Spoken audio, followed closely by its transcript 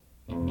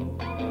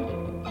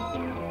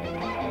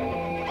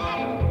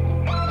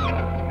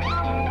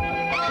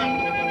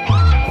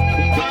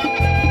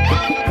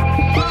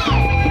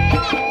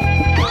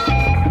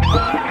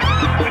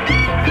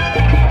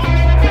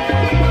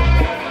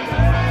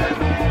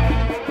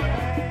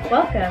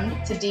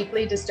Welcome to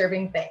Deeply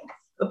Disturbing Things,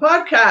 the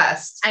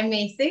podcast. I'm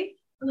Macy.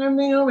 And I'm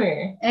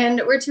Naomi.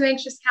 And we're two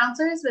anxious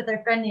counselors with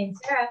our friend named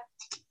Sarah,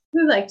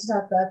 who like to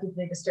talk about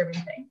deeply disturbing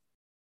things.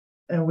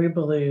 And we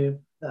believe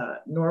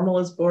that normal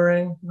is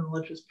boring,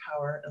 knowledge is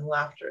power, and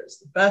laughter is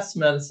the best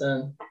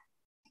medicine.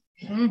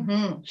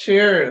 Mm-hmm.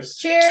 Cheers.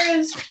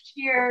 Cheers.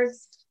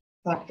 Cheers.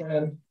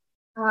 Fucking.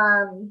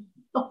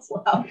 That's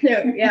loud.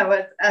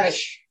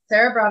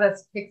 Sarah brought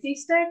us pixie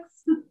sticks.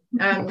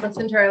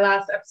 Listen to our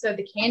last episode,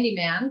 The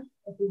Candyman,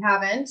 if you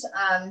haven't.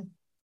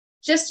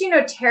 Just,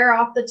 tear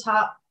off the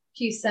top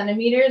few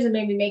centimeters and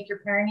maybe make your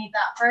parent eat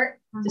that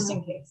part, just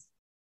in case.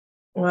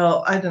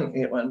 Well, I didn't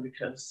eat one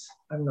because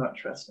I'm not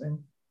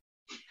trusting.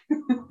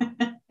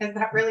 Is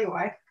that really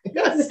why?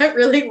 Yes. Is that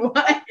really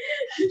why?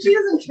 She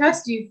doesn't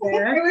trust you,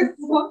 Sarah.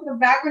 The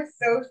back was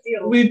so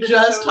sealed. We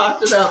just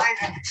talked about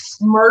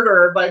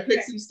murder by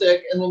pixie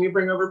stick, and then you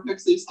bring over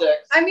pixie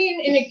sticks. I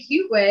mean, in a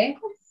cute way.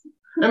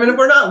 I mean, if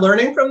we're not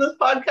learning from this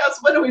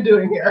podcast, what are we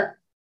doing here?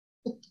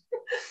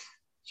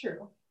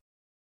 True.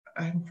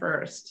 I'm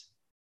first.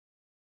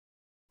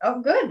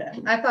 Oh, good.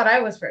 I thought I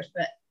was first,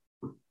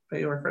 But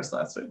you were first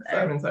last week, so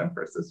that means I'm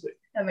first this week.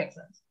 That makes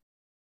sense.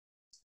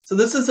 So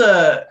this is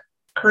a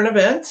current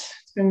event.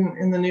 It's been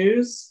in the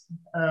news,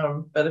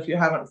 but if you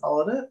haven't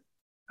followed it,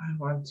 I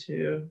want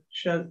to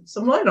shed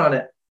some light on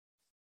it.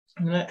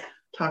 I'm going to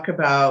talk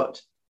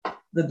about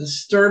the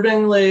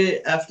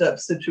disturbingly effed up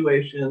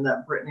situation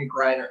that Brittney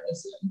Griner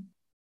is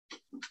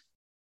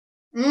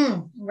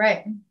in.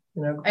 Right.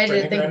 I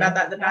didn't think about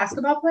that. The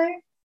basketball player?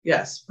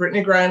 Yes,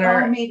 Brittney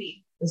Griner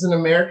maybe. is an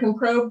American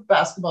pro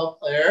basketball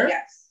player.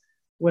 Yes.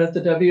 With the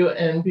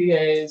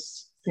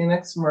WNBA's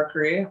Phoenix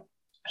Mercury.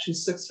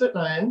 She's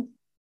 6'9".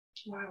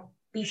 Wow.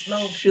 Beast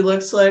mode. She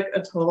looks like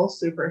a total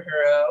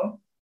superhero.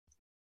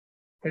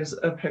 Here's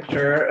a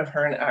picture of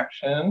her in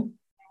action.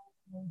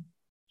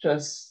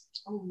 Just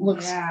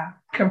looks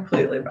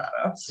completely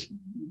badass.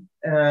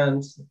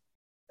 And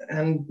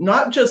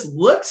not just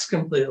looks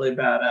completely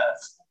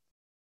badass.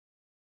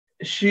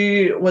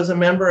 She was a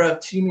member of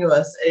Team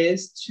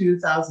USA's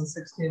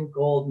 2016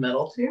 gold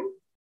medal team.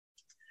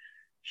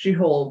 She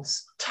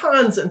holds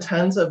tons and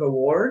tons of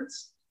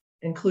awards,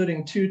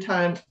 including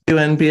 2-time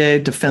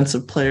WNBA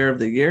Defensive Player of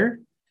the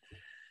Year.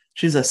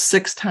 She's a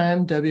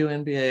 6-time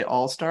WNBA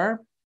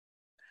All-Star.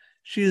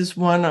 She's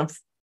one of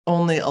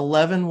only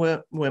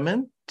 11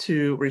 women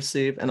to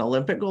receive an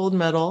Olympic gold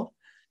medal,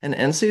 an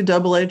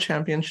NCAA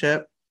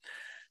championship,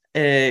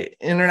 an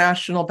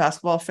International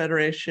Basketball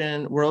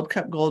Federation World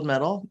Cup gold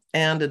medal,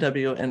 and a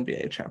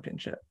WNBA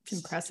championship. It's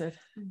impressive.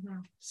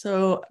 Mm-hmm.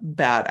 So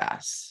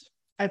badass.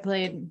 I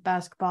played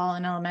basketball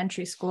in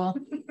elementary school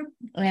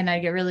and I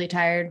get really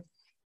tired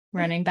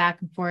running back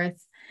and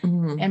forth.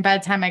 Mm-hmm. And by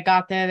the time I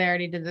got there, they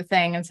already did the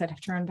thing and said I have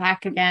to run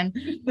back again.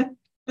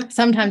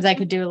 Sometimes I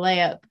could do a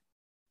layup.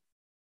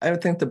 I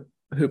would think the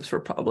hoops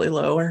were probably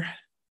lower.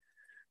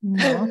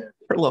 No.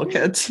 For little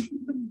kids.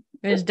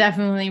 There's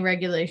definitely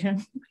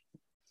regulation.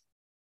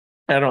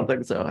 I don't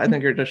think so. I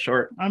think you're just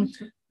short. It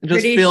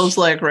just pretty feels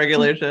like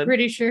regulation.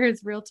 Pretty sure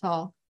it's real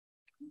tall.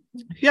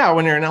 Yeah,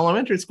 when you're in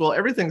elementary school,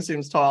 everything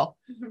seems tall.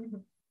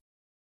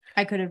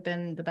 I could have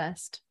been the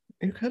best.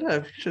 You could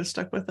have. You should have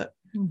stuck with it.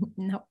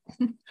 No.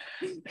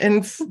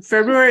 In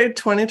February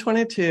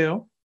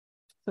 2022,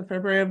 so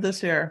February of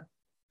this year,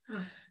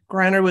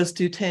 Griner was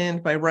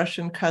detained by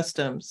Russian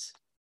customs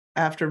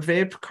after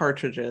vape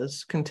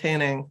cartridges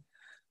containing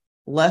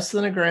less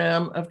than a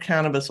gram of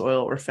cannabis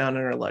oil were found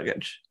in her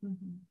luggage.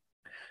 Mm-hmm.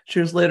 She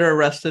was later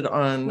arrested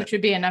on... Which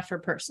would be enough for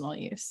personal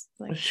use.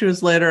 She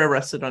was later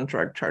arrested on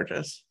drug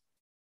charges.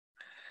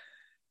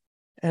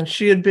 And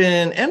she had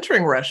been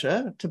entering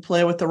Russia to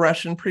play with the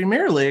Russian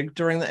Premier League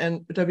during the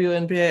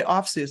WNBA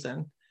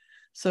offseason.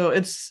 So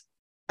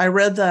I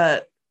read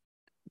that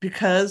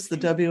because the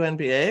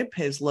WNBA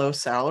pays low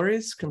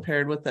salaries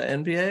compared with the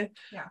NBA,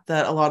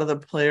 that a lot of the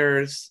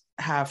players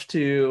have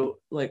to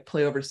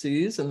play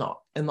overseas in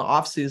the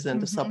off season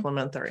to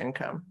supplement their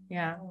income.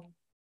 Yeah.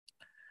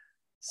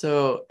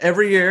 So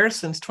every year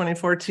since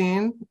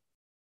 2014,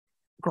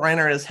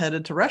 Griner is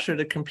headed to Russia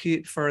to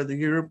compete for the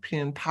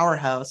European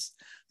powerhouse,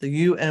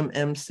 the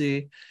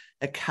UMMC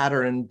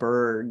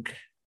Ekaterinburg.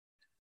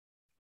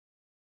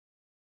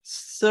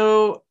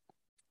 So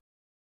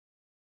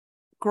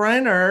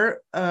Griner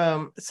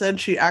said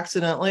she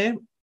accidentally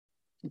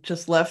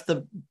just left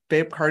the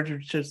vape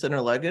cartridges in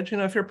her luggage.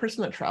 If you're a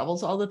person that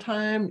travels all the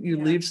time,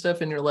 you leave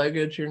stuff in your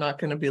luggage, you're not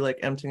going to be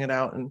emptying it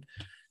out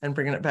and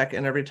bringing it back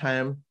in every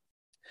time.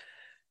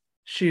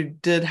 She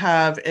did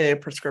have a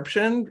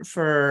prescription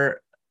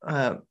for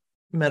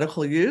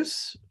medical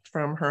use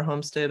from her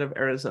home state of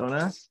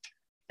Arizona,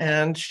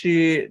 and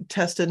she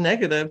tested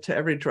negative to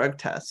every drug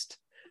test.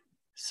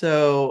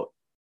 So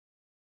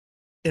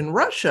in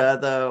Russia,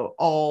 though,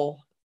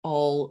 all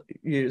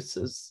use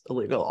is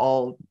illegal.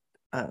 All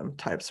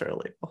types are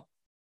illegal.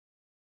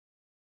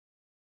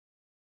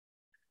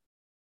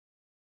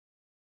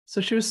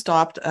 So she was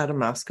stopped at a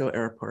Moscow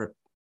airport.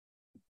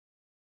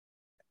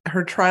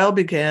 Her trial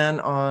began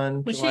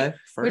on Was July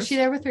 1st. Was she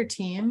there with her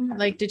team?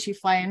 Like, did she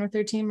fly in with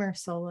her team or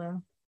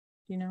solo?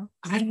 You know?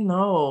 I don't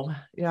know.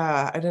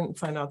 Yeah, I didn't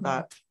find out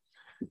that.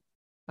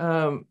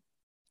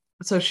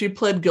 So she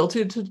pled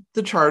guilty to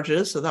the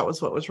charges. So that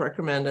was what was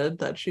recommended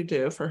that she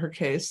do for her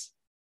case.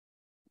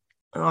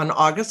 On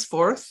August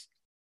 4th,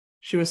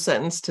 she was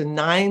sentenced to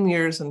 9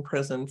 years in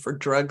prison for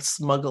drug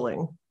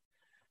smuggling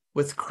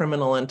with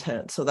criminal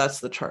intent. So that's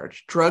the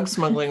charge. Drug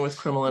smuggling with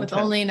criminal With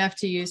intent. only enough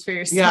to use for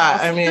yourself. Yeah,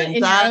 I mean, in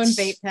your own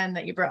vape pen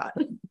that you brought.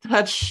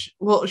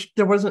 Well,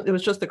 there wasn't, it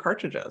was just the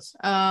cartridges.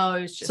 Oh,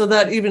 it was just. So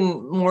that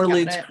even more Got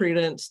leads it.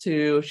 credence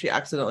to she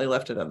accidentally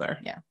left it in there.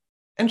 Yeah.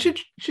 And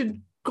she'd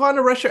gone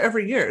to Russia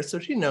every year, so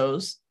she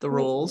knows the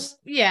rules.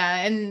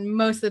 Yeah, and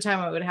most of the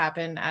time what would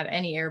happen at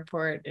any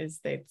airport is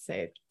they'd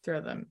say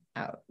throw them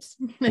out.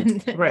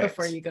 And Right.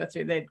 before you go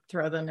through, they'd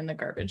throw them in the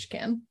garbage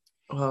can.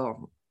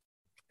 Well,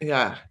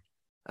 yeah.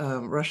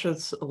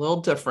 Russia's a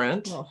little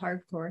different. A little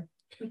hardcore.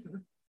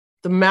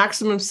 The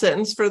maximum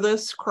sentence for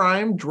this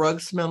crime,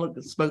 drug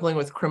smuggling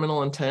with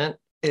criminal intent,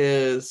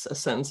 is a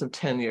sentence of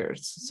 10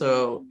 years.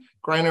 So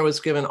Griner was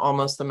given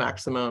almost the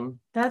maximum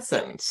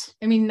sentence.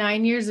 I mean,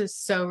 9 years is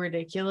so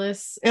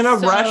ridiculous. In a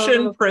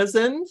Russian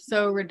prison?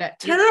 So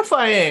ridiculous.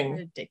 Terrifying.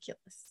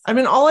 Ridiculous. I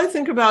mean, all I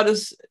think about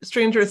is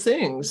Stranger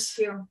Things.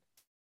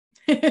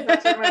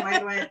 That's where my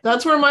mind went.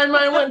 That's where my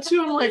mind went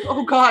too. I'm like,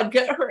 oh God,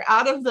 get her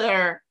out of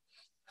there.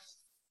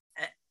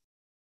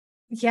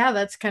 Yeah,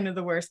 that's kind of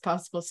the worst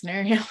possible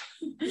scenario.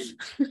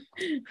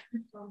 Too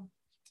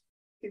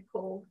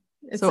cold.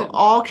 So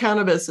all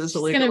cannabis is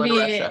illegal going to in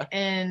be Russia.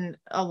 in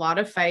a lot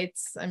of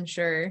fights, I'm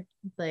sure.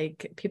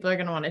 Like people are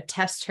going to want to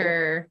test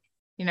her,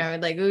 you know,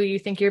 like, oh, you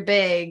think you're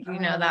big, you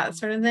know, that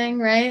sort of thing,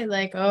 right?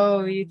 Like,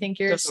 oh, you think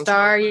you're a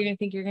star, you're going to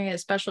think you're going to get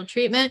special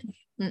treatment.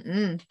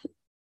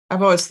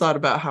 I've always thought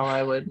about how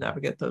I would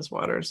navigate those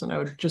waters, and I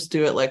would just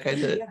do it like I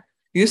did.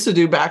 Used to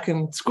do back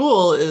in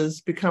school,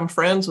 is become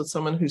friends with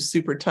someone who's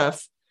super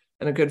tough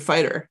and a good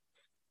fighter,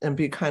 and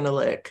be kind of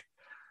like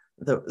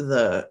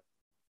the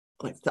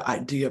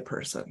idea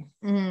person.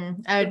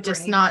 I would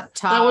just not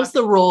talk. That was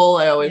the role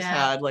I always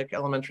had, like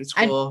elementary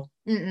school.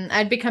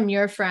 I'd become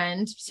your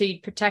friend, so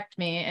you'd protect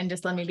me and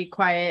just let me be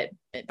quiet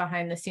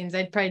behind the scenes.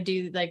 I'd probably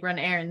do like run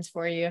errands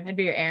for you. I'd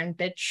be your errand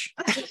bitch.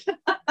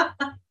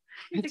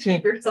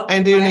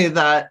 I do need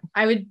that.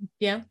 I would,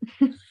 yeah.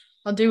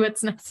 I'll do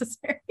what's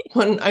necessary.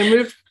 When I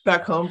moved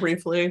back home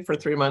briefly for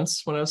 3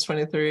 months when I was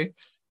 23,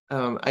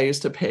 I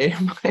used to pay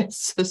my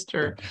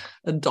sister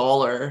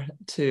 $1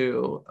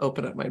 to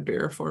open up my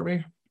beer for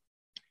me.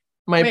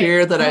 My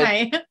beer that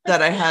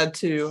I had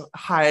to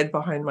hide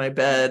behind my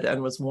bed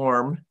and was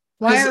warm.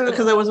 Why?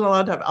 Because I wasn't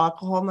allowed to have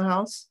alcohol in the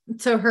house.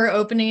 So her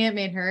opening it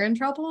made her in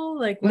trouble?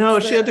 Like no,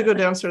 she had to go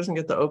downstairs and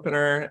get the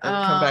opener and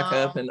come back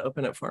up and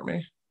open it for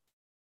me.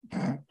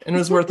 And it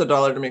was worth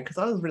 $1 to me because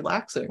I was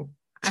relaxing.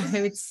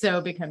 I would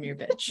so become your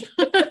bitch.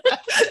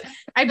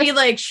 I'd be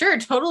like, sure,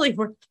 totally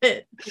worth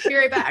it. Be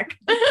right back.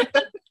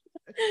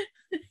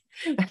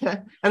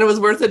 And it was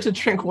worth it to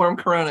drink warm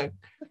Corona.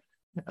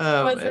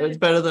 It was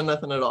better than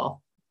nothing at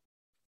all.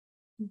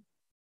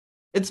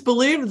 It's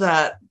believed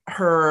that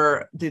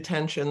her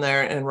detention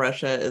there in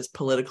Russia is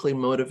politically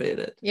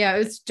motivated. Yeah, it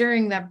was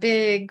during that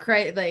big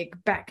like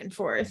back and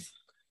forth.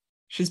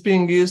 She's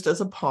being used as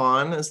a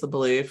pawn, is the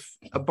belief,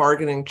 a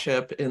bargaining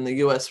chip in the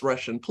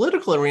US-Russian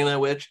political arena,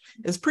 which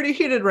is pretty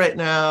heated right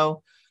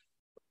now.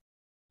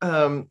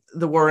 The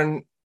war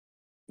in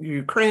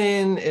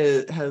Ukraine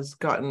has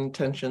gotten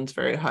tensions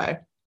very high.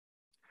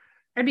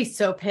 I'd be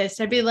so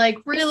pissed. I'd be like,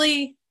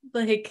 really?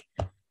 Like,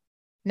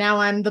 now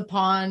I'm the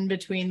pawn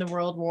between the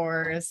world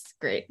wars.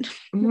 Great.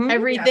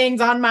 Everything's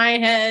on my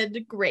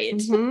head.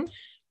 Great.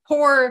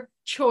 Poor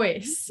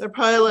choice. They're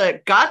probably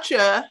like,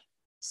 gotcha,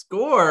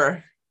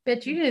 score.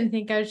 Bet you didn't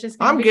think I was just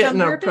I'm getting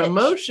a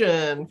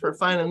promotion for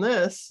finding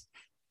this.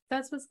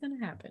 That's what's going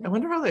to happen. I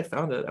wonder how they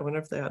found it. I wonder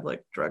if they had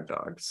like drug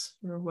dogs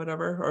or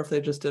whatever, or if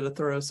they just did a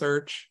thorough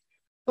search.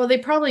 Well, they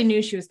probably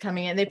knew she was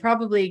coming in. They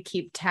probably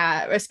keep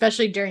tabs,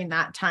 especially during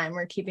that time.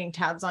 We're keeping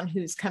tabs on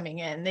who's coming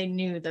in. They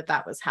knew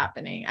that was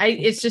happening.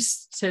 It's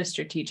just so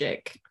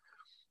strategic.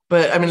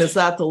 But I mean, is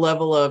that the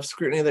level of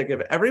scrutiny they give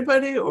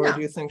everybody, or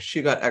do you think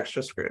she got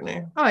extra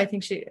scrutiny? Oh, I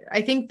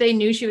think they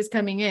knew she was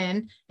coming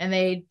in, and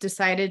they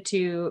decided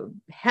to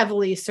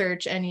heavily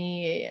search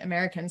any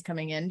Americans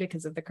coming in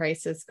because of the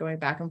crisis going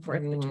back and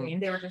forth between.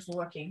 They were just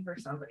looking for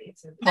somebody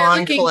to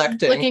pawn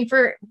collecting. Looking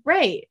for,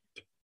 right.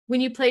 When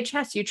you play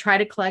chess, you try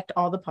to collect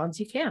all the pawns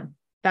you can.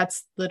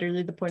 That's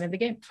literally the point of the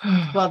game.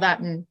 Well, that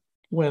and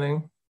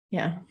winning.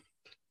 Yeah.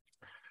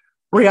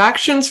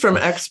 Reactions from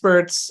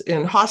experts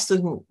in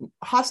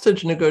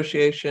hostage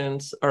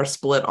negotiations are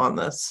split on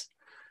this.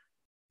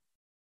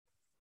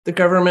 The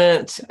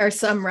government are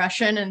some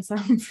Russian and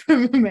some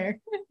from America.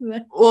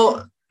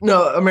 Well,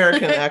 no,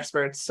 American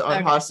experts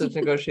on hostage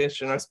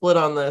negotiation are split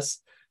on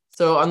this.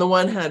 So on the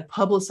one hand,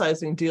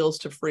 publicizing deals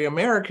to free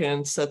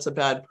Americans sets a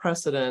bad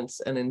precedent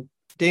and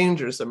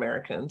endangers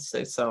Americans,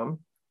 say some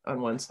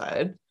on one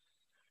side.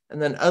 And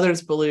then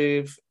others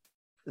believe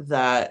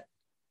that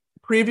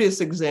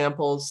previous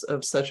examples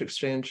of such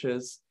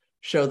exchanges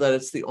show that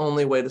it's the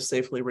only way to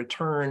safely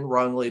return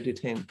wrongly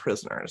detained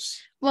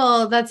prisoners.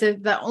 Well, that's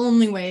it. The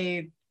only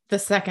way the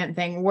second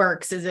thing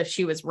works is if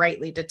she was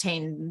rightly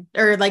detained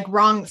or like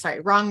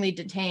wrongly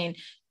detained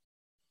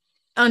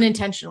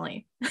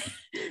unintentionally.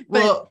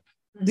 Well,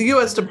 the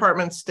U.S.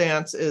 Department's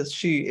stance is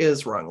she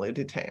is wrongly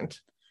detained.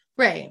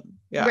 Right.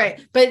 Yeah.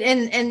 Right. But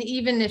and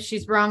even if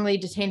she's wrongly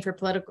detained for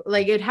political,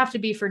 like it'd have to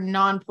be for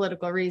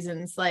non-political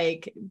reasons.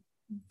 Like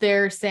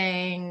they're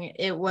saying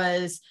it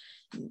was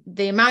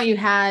the amount you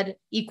had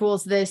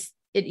equals this,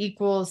 it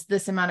equals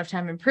this amount of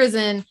time in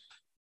prison.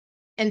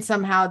 And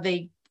somehow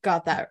they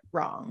got that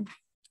wrong.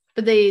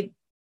 But they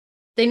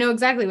know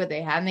exactly what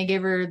they had and they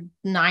gave her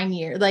 9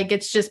 years. Like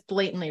it's just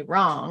blatantly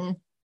wrong.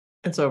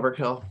 It's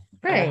overkill.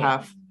 Right.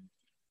 Half.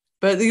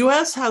 But the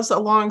U.S. has a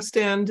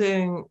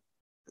long-standing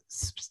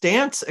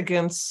stance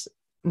against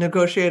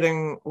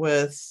negotiating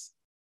with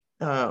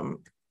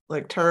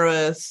like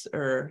terrorists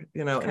or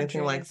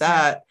anything like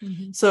that.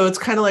 Mm-hmm. So it's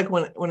kind of like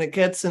when it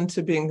gets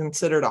into being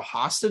considered a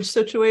hostage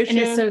situation,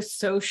 and it's so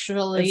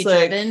socially it's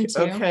like, driven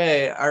too.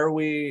 Okay, are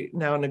we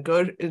now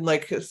negotiating?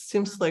 Like it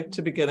seems like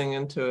to be getting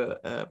into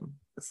a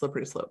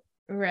slippery slope.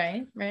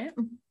 Right.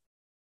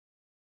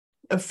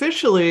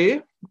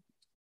 Officially,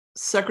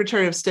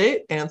 Secretary of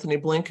State Anthony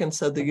Blinken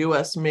said the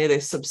U.S. made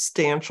a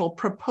substantial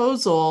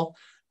proposal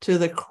to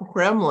the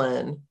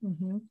Kremlin,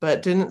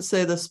 but didn't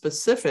say the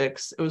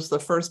specifics. It was the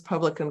first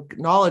public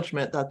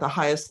acknowledgement that the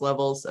highest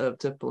levels of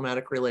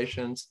diplomatic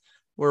relations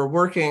were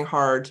working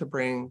hard to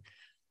bring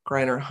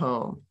Griner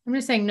home. I'm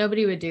just saying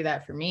nobody would do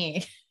that for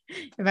me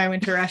if I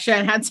went to Russia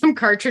and had some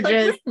cartridges.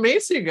 Like, where'd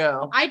Macy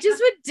go? I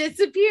just would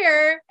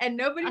disappear and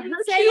nobody would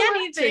say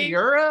anything. To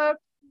Europe.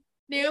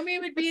 Naomi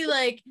would be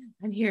like,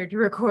 I'm here to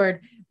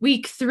record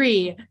week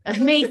 3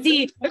 of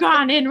Macy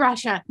gone in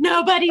Russia.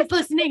 Nobody's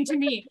listening to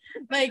me.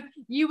 Like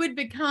you would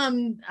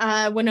become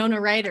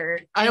Winona Ryder.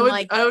 I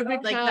would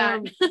become, like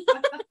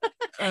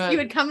that. You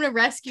would come to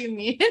rescue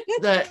me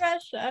in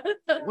Russia.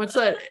 What's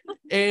that?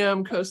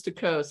 AM Coast to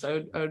Coast.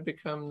 I would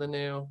become the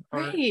new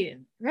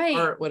right.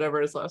 or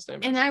whatever his last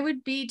name is. And I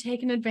would be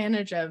taken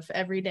advantage of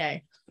every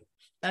day.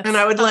 And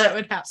I would let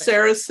would happen.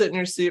 Sarah sit in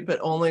your seat, but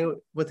only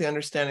with the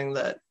understanding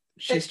that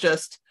she's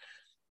just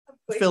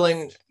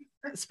filling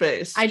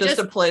space. I just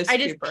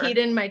peed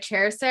in my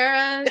chair,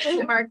 Sarah,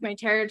 to mark my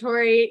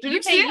territory. Did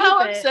you see how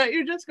upset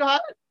you just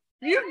got?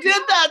 You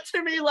did that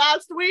to me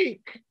last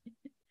week.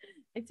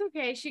 It's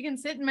okay. She can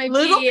sit in my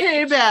little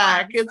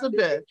payback. It's a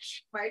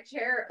bitch. My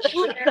chair.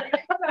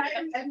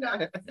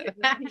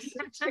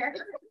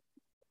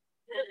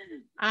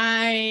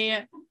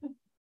 I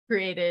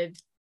created.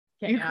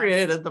 You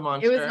created the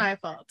monster. It was my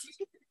fault.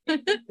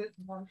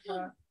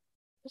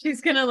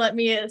 She's gonna let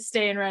me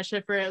stay in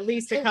Russia for at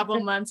least a couple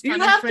months. You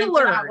have to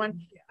learn that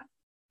one.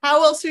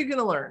 How else are you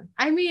gonna learn?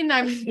 I mean,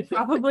 I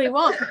probably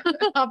won't.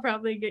 I'll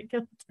probably get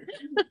killed.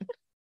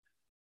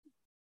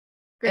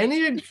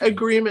 Any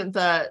agreement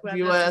that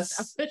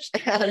U.S.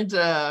 and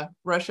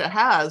Russia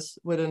has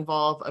would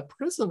involve a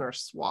prisoner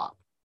swap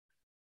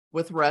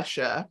with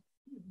Russia.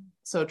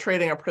 So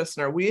trading a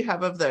prisoner we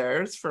have of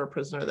theirs for a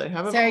prisoner they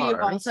have of ours. Sarah, you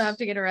also have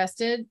to get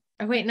arrested.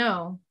 Oh wait,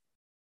 no,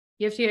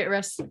 you have to get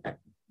arrested.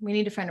 We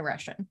need to find a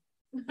Russian.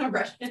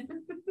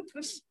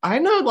 I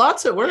know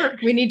lots at work.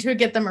 We need to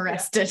get them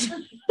arrested.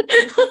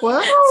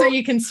 What? So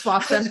you can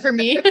swap them for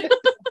me.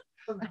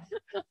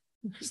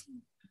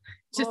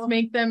 Just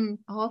make them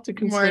I'll have to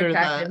more attractive.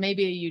 That.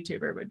 Maybe a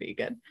YouTuber would be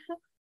good.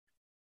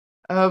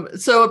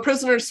 So a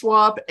prisoner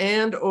swap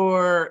and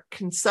or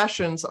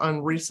concessions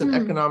on recent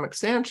economic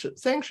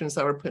sanctions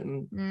that were put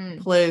in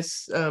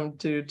place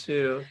due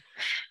to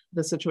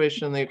the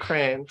situation in the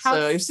Ukraine.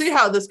 So you see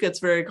how this gets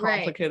very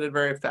complicated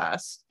very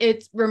fast.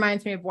 It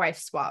reminds me of Wife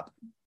Swap.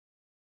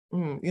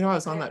 I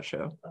was on that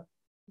show.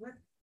 What?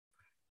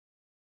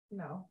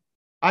 No.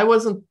 I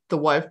wasn't the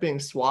wife being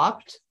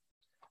swapped,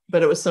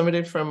 but it was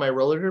somebody from my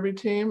roller derby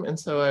team. And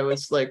so I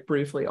was like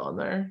briefly on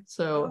there.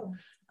 So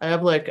I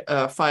have like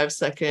a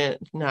 5-second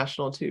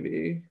national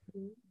TV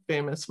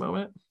famous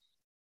moment.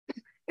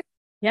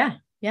 Yeah.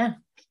 I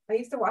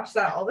used to watch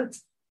that all the time.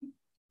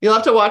 You'll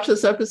have to watch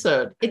this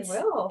episode. It's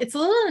a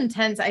little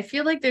intense. I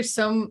feel like there's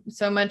so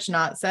much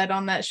not said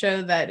on that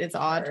show that it's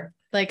odd. Sure.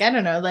 Like, I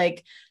don't know,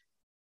 like,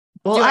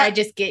 do I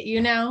just get you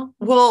now?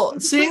 Well,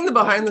 seeing the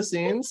behind the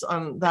scenes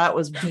on that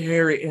was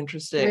very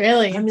interesting.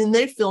 Really? I mean,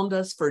 they filmed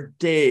us for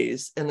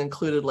days and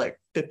included like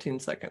 15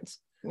 seconds.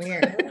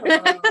 Weird.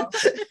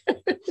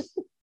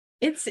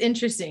 It's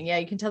interesting. Yeah,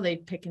 you can tell they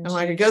pick and choose.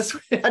 Like, I guess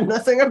we had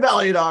nothing of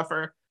value to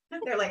offer.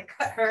 They're like,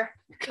 cut her.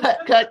 Cut.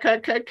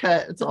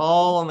 It's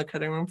all on the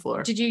cutting room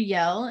floor. Did you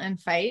yell and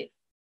fight?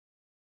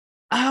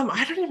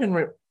 I don't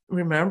even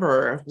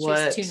remember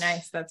what. She's too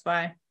nice. That's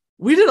why.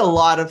 We did a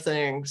lot of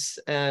things,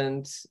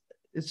 and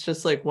it's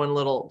just like one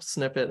little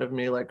snippet of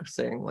me like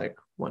saying like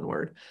one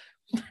word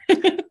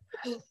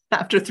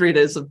after 3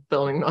 days of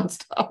filming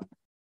nonstop.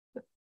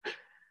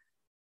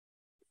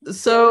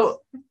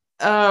 So,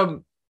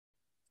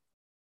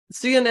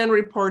 CNN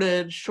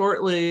reported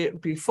shortly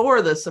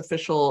before this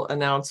official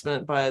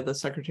announcement by the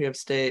Secretary of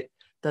State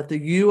that the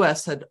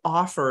U.S. had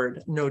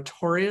offered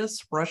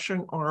notorious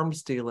Russian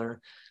arms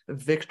dealer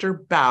Victor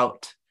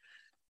Bout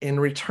in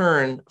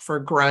return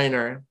for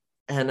Griner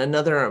and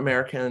another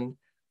American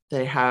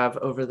they have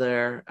over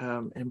there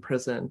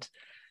imprisoned.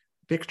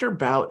 Victor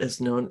Bout is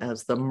known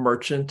as the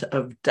Merchant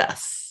of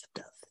Death.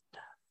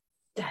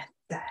 Death.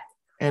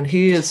 And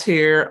he is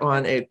here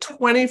on a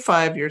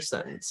 25-year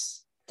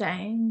sentence.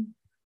 Dang.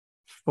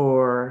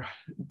 For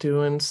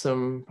doing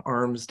some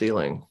arms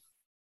dealing.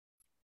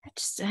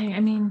 I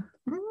mean,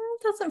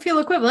 doesn't feel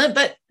equivalent,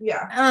 but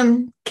yeah.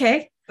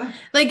 Okay.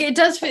 Like it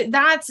does fit.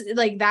 That's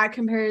like that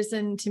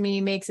comparison to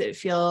me makes it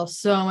feel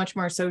so much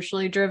more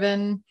socially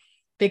driven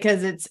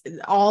because it's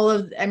all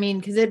of, I mean,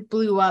 because it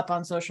blew up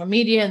on social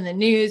media and the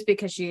news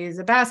because she's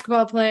a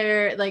basketball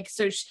player. Like,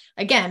 so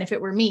again, if it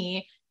were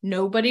me,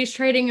 nobody's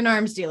trading an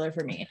arms dealer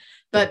for me.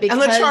 But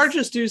because and the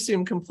charges do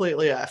seem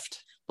completely effed.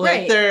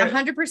 Like right, they're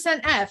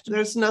 100% effed.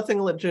 There's nothing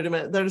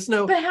legitimate. There's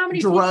no but how many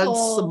drug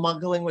people...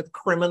 smuggling with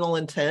criminal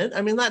intent.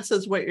 I mean, that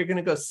says what you're going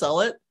to go sell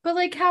it. But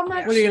like, how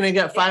much? What are you going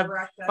to get?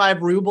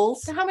 Five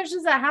rubles? So how much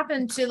does that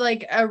happen to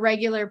like a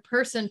regular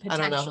person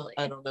potentially?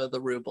 I don't know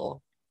the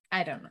ruble.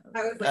 I don't know.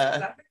 I was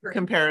like,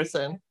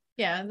 comparison.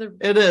 Yeah,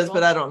 it is,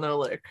 but I don't know.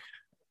 Like,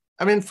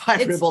 I mean,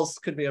 5 rubles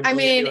could be $1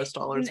 million US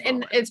dollars.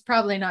 And it's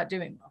probably not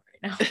doing well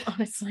right now,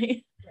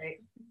 honestly. Right.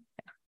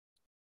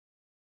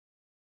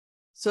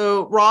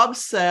 So Rob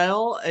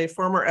Sale, a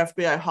former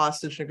FBI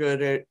hostage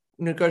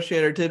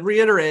negotiator, did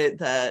reiterate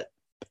that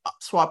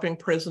swapping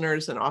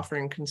prisoners and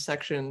offering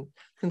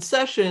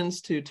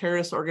concessions to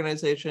terrorist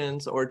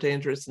organizations or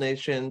dangerous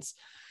nations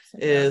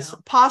is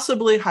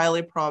possibly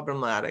highly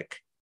problematic.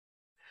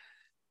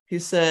 He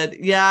said,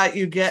 yeah,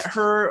 you get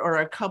her or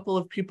a couple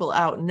of people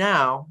out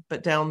now,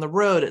 but down the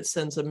road, it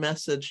sends a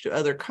message to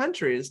other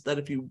countries that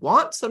if you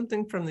want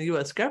something from the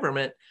US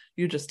government,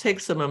 you just take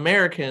some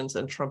Americans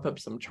and trump up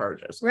some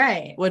charges.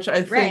 Right. Which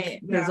I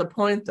think there's a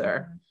point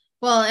there.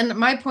 Well, and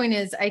my point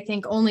is, I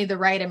think only the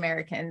right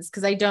Americans,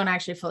 because I don't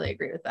actually fully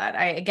agree with that.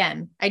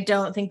 I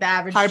don't think the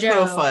average high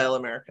profile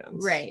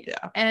Americans. Right.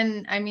 Yeah.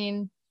 And I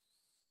mean,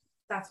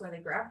 that's why they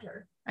grabbed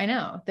her. I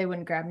know they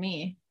wouldn't grab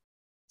me.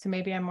 So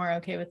maybe I'm more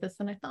okay with this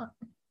than I thought.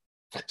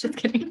 Just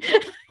kidding.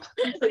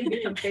 Until you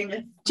become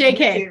famous.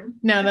 JK.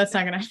 No, that's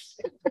not gonna.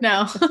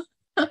 No.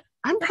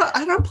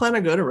 I don't plan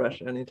to go to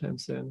Russia anytime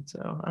soon,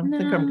 so I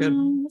think I'm good.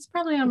 It's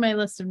probably on my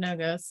list of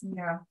no-goes.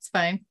 Yeah, it's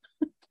fine.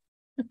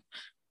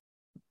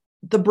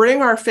 The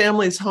Bring Our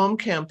Families Home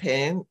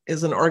campaign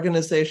is an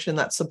organization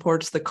that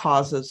supports the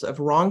causes of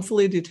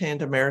wrongfully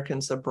detained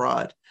Americans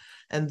abroad.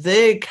 And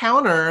they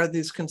counter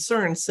these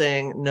concerns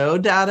saying no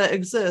data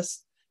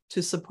exists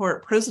to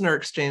support prisoner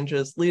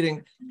exchanges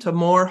leading to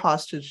more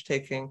hostage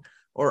taking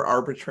or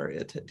arbitrary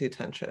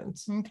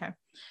detentions. Okay.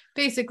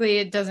 Basically,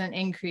 it doesn't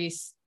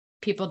increase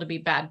people to be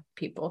bad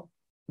people.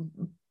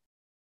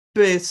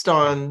 Based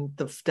on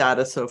the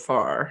data so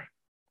far.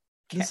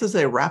 Okay. This is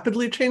a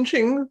rapidly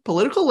changing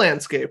political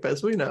landscape,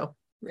 as we know.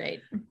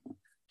 Right.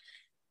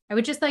 I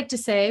would just like to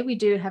say we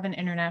do have an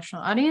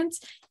international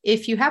audience.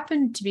 If you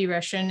happen to be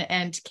Russian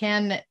and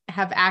can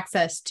have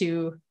access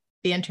to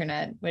the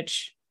internet,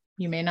 which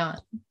you may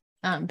not,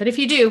 but if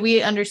you do,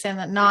 we understand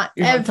that not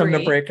you want them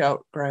to break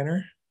out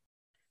Griner?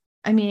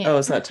 I mean,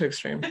 is that too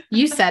extreme?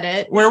 You said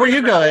it. Where were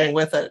you going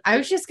with it? I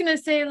was just gonna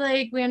say,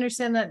 like, we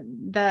understand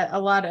that a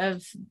lot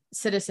of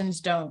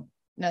citizens don't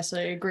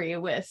necessarily agree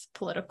with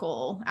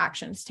political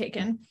actions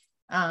taken.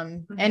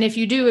 And if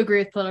you do agree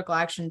with political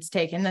actions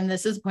taken, then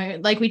this is a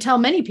point, like we tell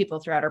many people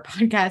throughout our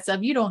podcast,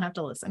 of you don't have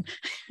to listen.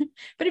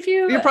 But if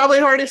you probably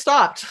already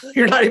stopped.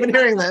 You're not even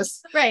hearing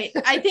this. Right.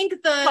 I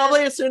think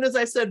probably as soon as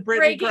I said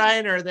Brittany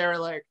Griner, they were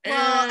like,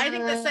 well, I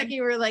think the second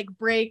you were like,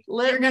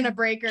 you're gonna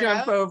break her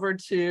jump out. Over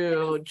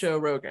to Joe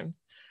Rogan.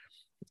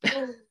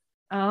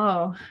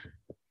 Oh,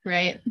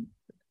 right.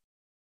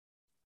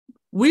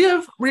 We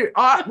have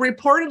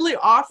reportedly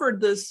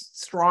offered this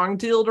strong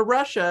deal to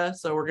Russia,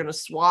 so we're going to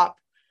swap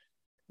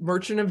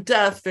Merchant of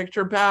Death,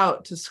 Victor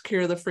Bout, to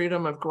secure the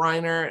freedom of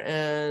Griner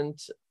and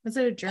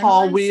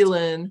Paul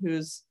Whelan,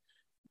 who's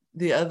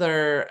the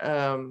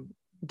other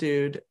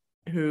dude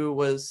who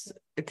was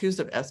accused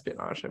of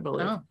espionage, I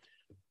believe.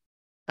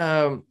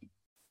 Oh.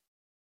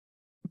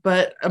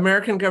 But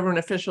American government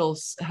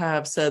officials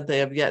have said they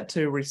have yet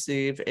to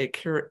receive a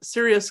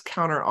serious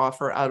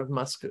counteroffer out of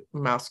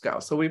Moscow.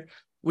 So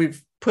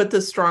we've put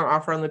this strong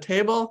offer on the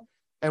table,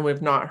 and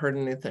we've not heard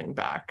anything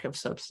back of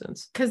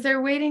substance. Because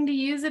they're waiting to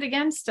use it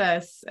against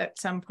us at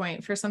some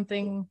point for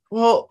something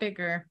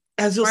bigger.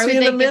 As you'll see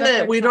in a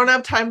minute, we don't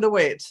have time to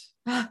wait.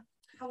 How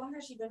long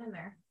has she been in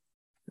there?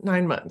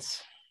 9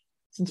 months,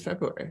 since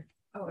February.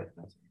 Oh, it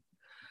was.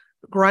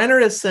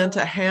 Griner has sent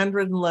a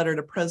handwritten letter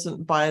to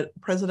President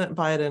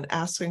Biden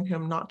asking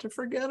him not to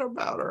forget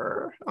about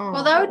her. Oh.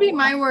 Well, that would be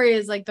my worry,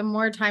 is like the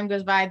more time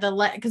goes by,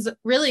 because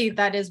really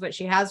that is what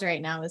she has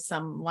right now, is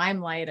some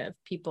limelight of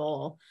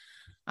people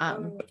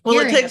Well, it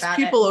hearing takes about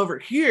people it. over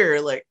here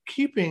like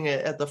keeping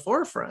it at the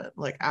forefront,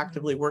 like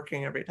actively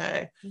working every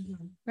day.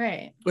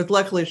 Right. With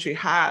luckily she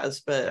has,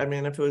 but I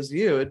mean, if it was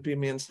you, it'd be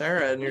me and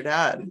Sarah and your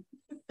dad.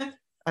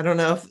 I don't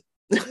know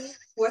if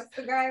What's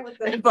the guy with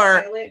the If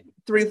our- pilot?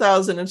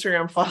 3,000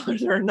 Instagram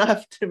followers are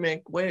enough to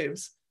make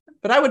waves,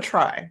 but I would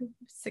try.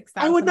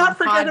 6,000. I would not on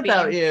forget Podbean.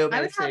 about you,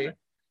 I would Missy. have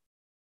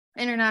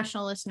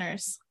international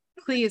listeners.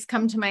 Please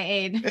come to my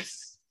aid.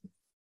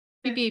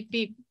 Beep, beep,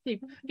 beep,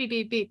 beep, beep,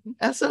 beep, beep.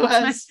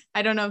 SOS.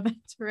 I don't know if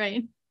that's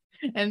right.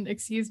 And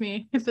excuse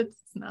me if it's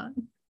not.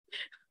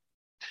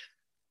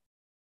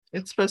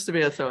 It's supposed to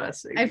be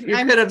SOS. You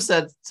I'm- could have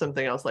said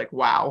something else like,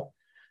 wow.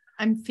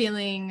 I'm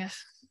feeling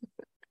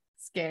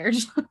scared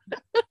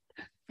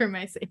for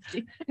my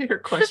safety. You're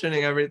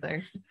questioning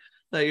everything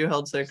that you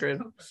held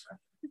sacred.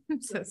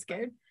 I'm so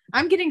scared.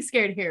 I'm getting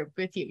scared here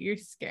with you. You're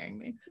scaring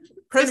me. It's gonna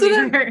be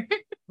President hard.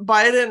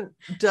 Biden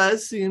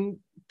does seem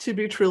to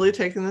be truly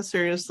taking this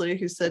seriously.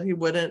 He said he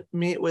wouldn't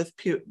meet with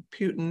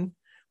Putin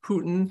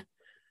Putin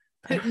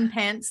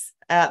pants.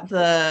 at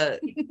the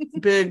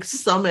big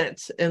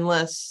summit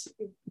unless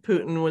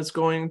Putin was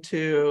going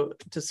to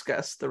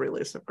discuss the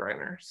release of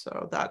Griner.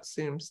 So that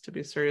seems to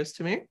be serious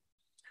to me.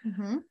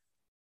 Mm-hmm.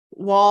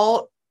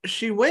 While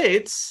she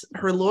waits,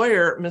 her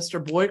lawyer,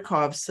 Mr.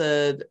 Boykov,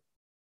 said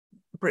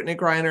Brittany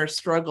Griner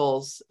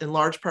struggles in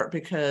large part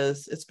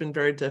because it's been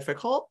very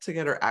difficult to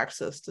get her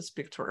access to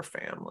speak to her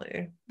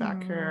family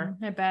back here.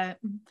 I bet.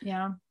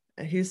 Yeah.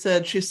 He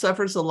said she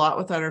suffers a lot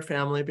without her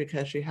family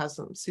because she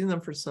hasn't seen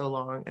them for so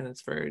long and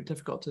it's very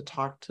difficult to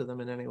talk to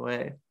them in any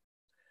way.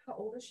 How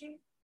old is she?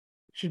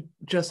 She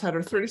just had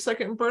her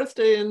 32nd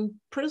birthday in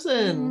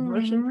prison,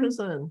 Russian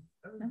prison.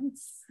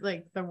 That's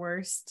like the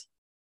worst.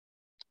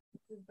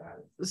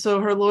 So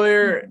her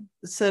lawyer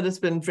said it's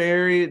been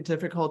very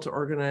difficult to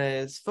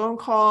organize phone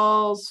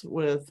calls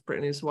with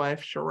Brittany's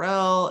wife,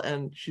 Sherelle,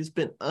 and she's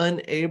been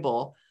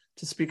unable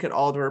to speak at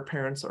all to her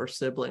parents or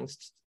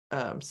siblings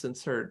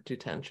since her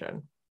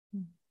detention.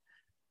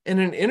 In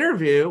an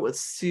interview with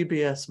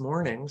CBS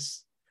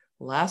Mornings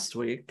last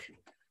week,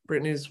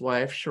 Brittany's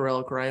wife,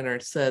 Sherelle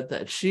Griner, said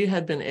that she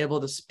had been able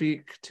to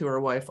speak to her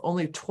wife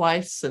only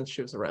twice since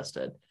she was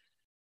arrested,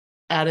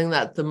 adding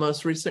that the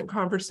most recent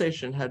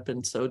conversation had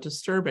been so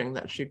disturbing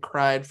that she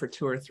cried for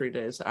 2 or 3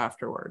 days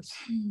afterwards.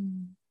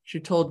 She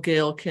told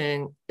Gayle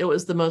King, "It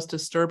was the most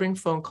disturbing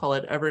phone call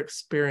I'd ever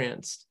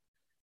experienced."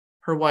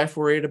 Her wife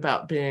worried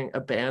about being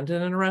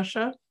abandoned in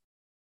Russia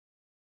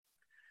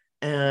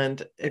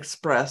and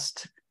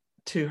expressed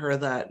to her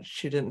that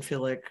she didn't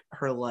feel like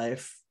her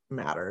life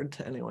mattered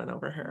to anyone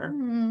over here,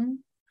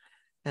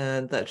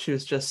 and that she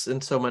was just in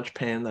so much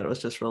pain that it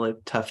was just really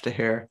tough to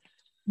hear.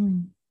 I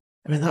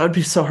mean, that would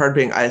be so hard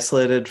being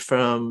isolated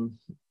from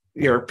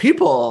your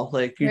people.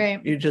 Like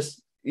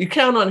you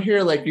count on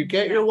here, like you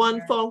get your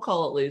one phone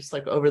call at least.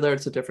 Like over there,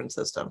 it's a different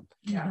system.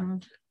 Yeah.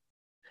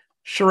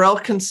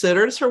 Sherelle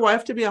considers her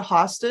wife to be a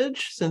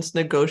hostage since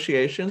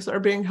negotiations are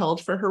being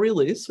held for her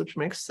release, which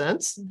makes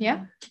sense.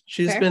 Yeah.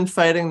 She's Fair. been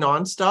fighting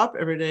nonstop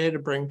every day to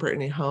bring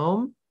Brittany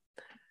home.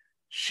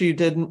 She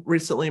did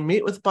recently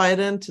meet with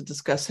Biden to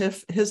discuss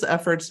his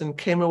efforts and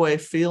came away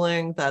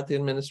feeling that the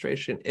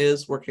administration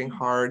is working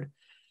hard,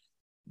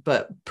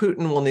 but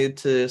Putin will need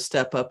to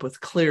step up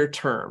with clear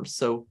terms.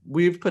 So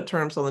we've put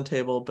terms on the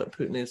table, but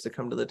Putin needs to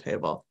come to the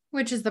table.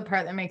 Which is the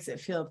part that makes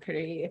it feel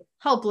pretty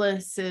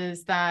helpless,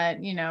 is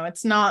that, you know,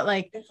 it's not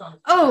like,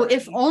 oh,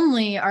 if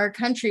only our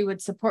country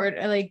would support,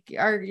 like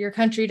your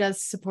country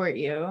does support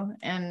you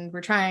and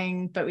we're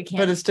trying, but we can't.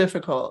 But it's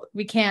difficult.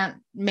 We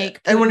can't make.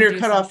 And when Putin you're do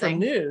cut off from something.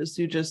 news,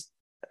 you just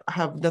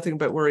have nothing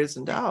but worries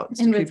and doubts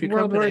And to with keep you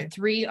World War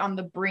company. III on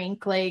the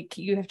brink, like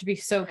you have to be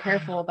so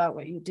careful about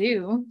what you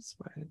do. That's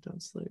why I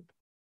don't sleep.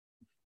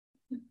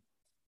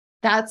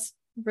 That's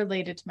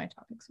related to my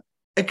topics.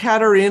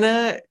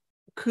 Ekaterina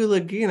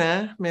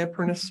Kulagina, may I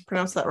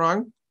pronounce that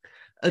wrong?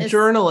 A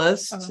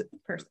journalist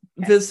Person.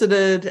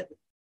 visited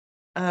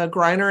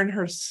Griner in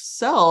her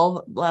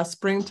cell last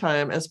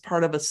springtime as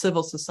part of a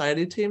civil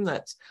society team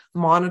that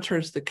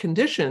monitors the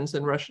conditions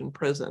in Russian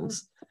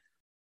prisons.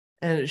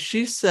 And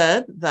she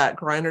said that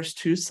Griner's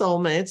 2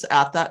 cellmates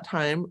at that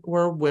time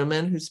were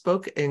women who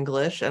spoke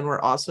English and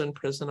were also in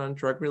prison on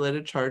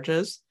drug-related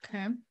charges.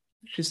 Okay.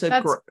 She said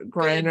That's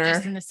Griner.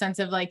 Just in the sense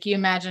of like, you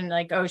imagine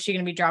like, oh, is she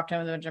going to be dropped in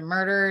with a bunch of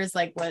murders?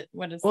 Like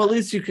what is Well, at that?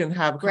 least you can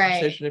have a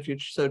conversation if you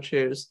so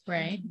choose.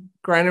 Right.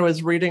 Griner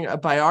was reading a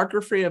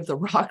biography of the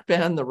rock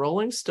band The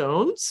Rolling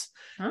Stones,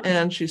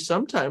 and she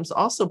sometimes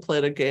also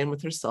played a game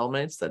with her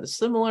cellmates that is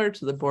similar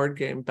to the board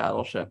game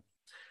Battleship.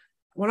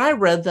 When I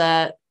read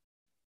that,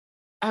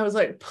 I was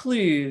like,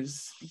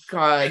 please,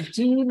 God,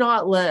 do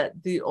not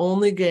let the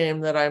only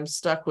game that I'm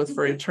stuck with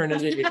for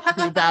eternity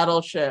be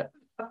Battleship.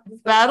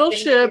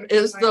 Battleship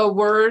is the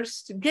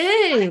worst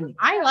game.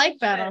 I like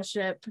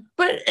Battleship.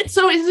 But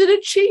so is it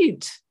a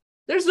cheat?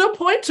 There's no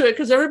point to it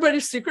because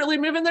everybody's secretly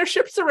moving their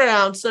ships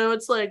around. So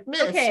it's like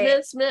miss.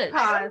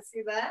 Pause.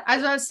 See that? I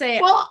was about to say,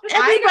 Well,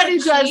 everybody I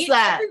does cheat.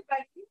 that.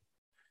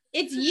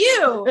 It's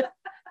you.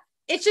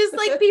 It's just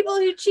like people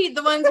who cheat.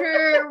 The ones who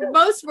are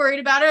most worried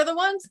about are the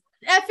ones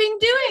effing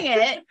doing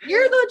it.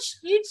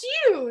 It's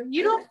you.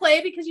 You don't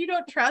play because you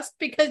don't trust,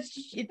 because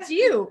it's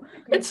you.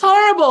 It's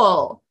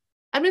horrible.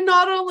 I mean,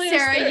 not only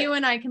Sarah, you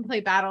and I can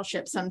play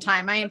Battleship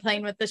sometime. I ain't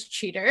playing with this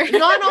cheater.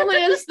 Not only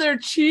is there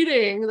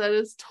cheating, that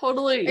is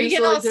totally Are you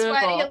getting all sweaty,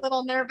 doable. a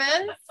little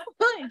nervous?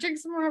 Drink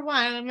some more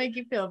wine and make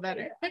you feel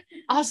better.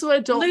 Also, I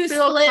don't Loose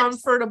feel lips,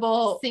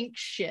 comfortable sink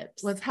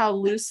ships. with how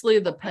loosely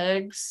the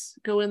pegs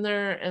go in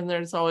there, and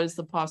there's always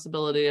the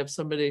possibility of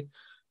somebody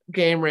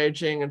game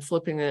raging and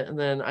flipping it, and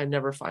then I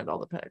never find all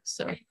the pegs.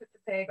 So Put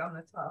the peg on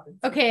the top.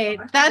 Okay,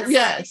 that's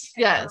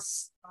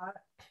yes.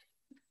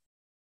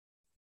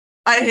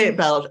 I hate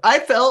Battleship. I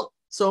felt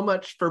so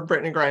much for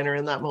Brittany Griner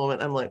in that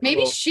moment. I'm like,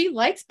 maybe oh. she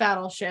likes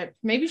Battleship.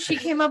 Maybe she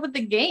came up with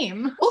the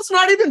game. Well, it's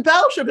not even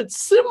Battleship. It's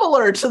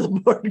similar to the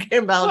board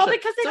game Battleship. Well,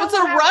 because so it's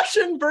a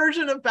Russian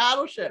version of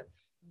Battleship.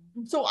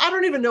 So I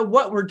don't even know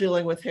what we're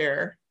dealing with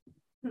here.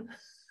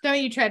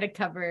 Don't you try to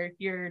cover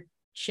your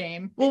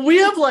shame. Well, we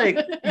have like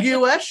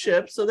US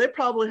ships, so they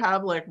probably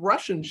have like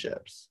Russian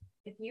ships.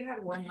 If you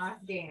had one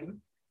last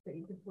game that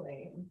you could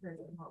play in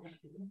prison, what would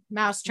it be?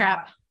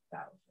 Mousetrap.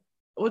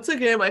 What's a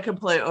game I can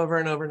play over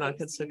and over and not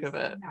get sick of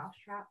it?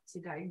 Mousetrap to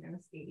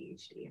diagnose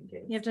ADHD in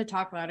kids. You have to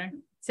talk louder.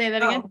 Say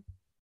that again.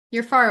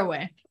 You're far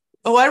away.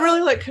 Oh, I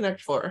really like Connect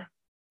 4.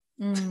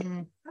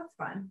 Mm. That's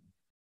fun.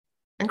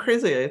 And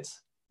Crazy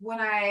Eights. When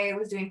I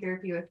was doing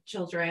therapy with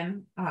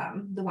children,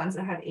 the ones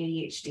that had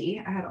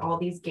ADHD, I had all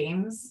these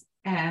games,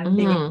 and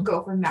they would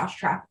go for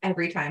Mousetrap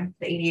every time.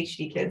 The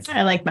ADHD kids.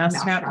 I like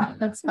Mousetrap.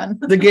 That's fun.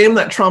 The game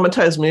that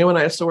traumatized me when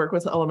I used to work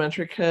with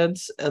elementary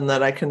kids, and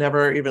that I can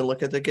never even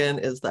look at again,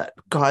 is that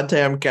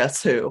goddamn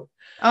Guess Who.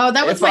 Oh,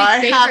 that was If my I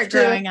have favorite to-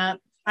 growing up.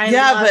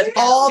 But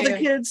all Guess the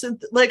Who. kids,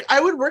 like I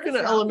would work in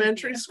an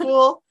elementary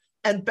school,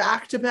 and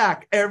back to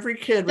back, every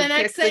kid would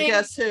pick the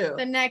Guess Who.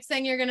 The next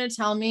thing you're gonna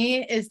tell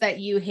me is that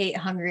you hate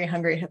Hungry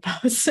Hungry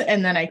Hippos,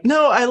 and then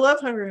No, I love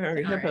Hungry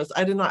Hungry All Hippos.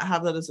 I did not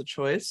have that as a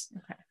choice.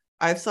 Okay.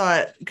 I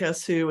thought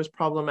Guess Who was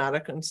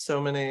problematic on so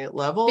many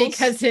levels.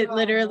 because it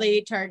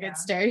literally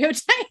targets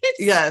stereotypes.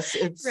 Yes,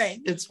 it's Right.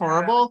 it's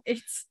horrible.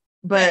 It's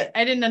But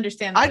I didn't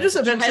understand. I that just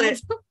as a eventually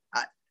child.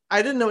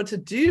 I didn't know what to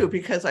do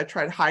because I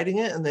tried hiding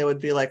it, and they would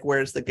be like,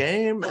 "Where's the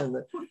game?" And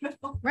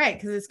Right,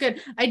 because it's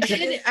good. I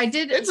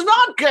did it's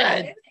not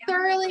good.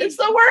 thoroughly. It's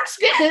the worst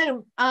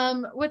game.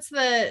 What's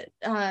the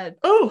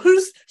Oh,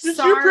 does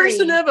your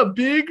person Sorry. have a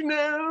big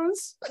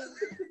nose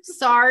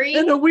sorry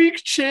and a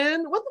weak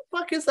chin? What the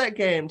fuck is that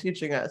game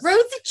teaching us?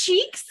 rosy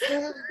cheeks?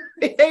 I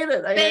hate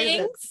it. I hate it.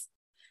 Thanks.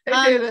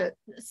 I hate it.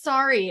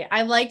 Sorry.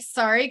 I like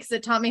sorry because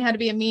it taught me how to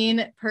be a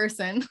mean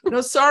person.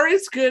 No, sorry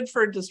is good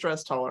for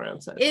distress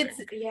tolerance. I think.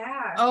 It's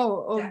Yeah.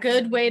 a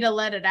good way to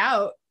let it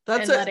out.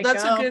 That's and let it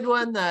a go. good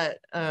one that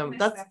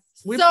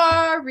we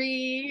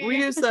Sorry. we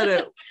use that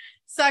at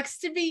Sucks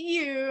to be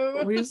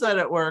you. we use that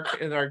at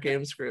work in our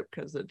games group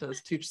because it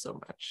does teach so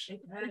much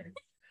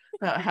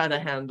about how to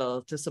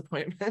handle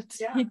disappointment.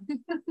 Yeah.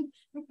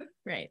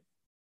 Right.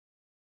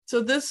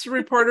 So this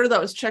reporter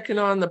that was checking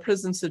on the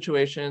prison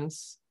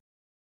situations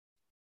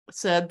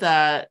said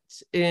that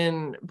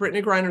in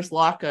Brittany Griner's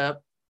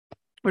lockup,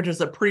 which is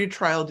a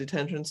pre-trial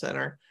detention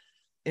center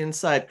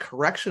inside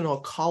Correctional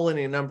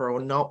Colony number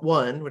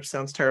 1, which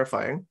sounds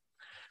terrifying,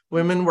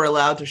 women were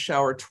allowed to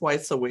shower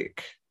twice a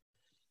week.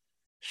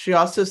 She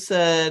also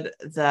said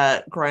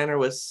that Griner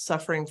was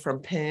suffering from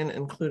pain,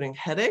 including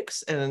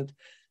headaches, and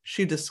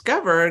she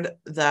discovered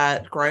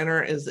that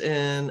Griner is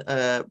in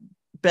a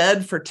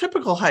bed for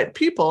typical height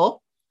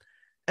people,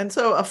 and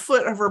so a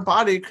foot of her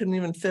body couldn't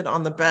even fit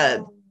on the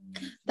bed.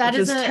 That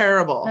which is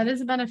terrible. That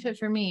is a benefit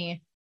for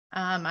me.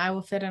 I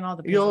will fit in all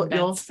the You'll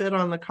beds. fit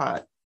on the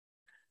cot.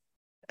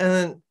 And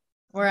then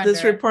Or this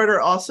under it. reporter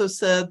also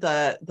said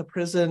that the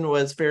prison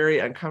was very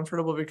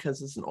uncomfortable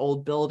because it's an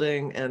old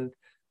building, and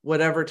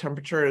whatever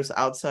temperature is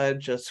outside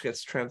just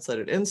gets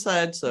translated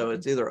inside. So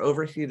it's either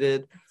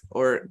overheated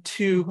or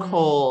too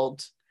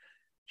cold.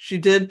 She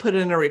did put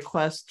in a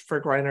request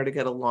for Griner to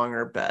get a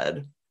longer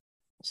bed.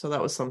 So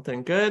that was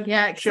something good.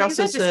 Yeah, She you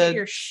also have to sit said,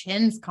 your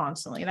shins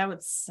constantly. That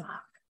would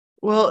suck.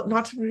 well,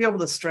 not to be able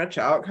to stretch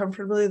out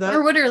comfortably. That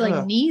Or would her like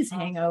ugh. knees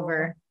hang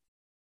over?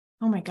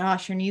 Oh my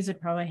gosh, her knees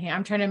would probably hang.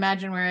 I'm trying to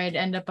imagine where I'd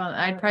end up on.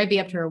 I'd probably be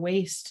up to her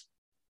waist.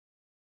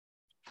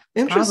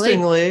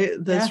 Interestingly,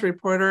 this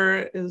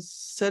reporter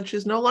said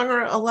she's no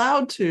longer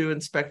allowed to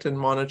inspect and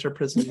monitor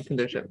prison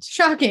conditions.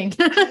 Shocking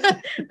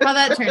how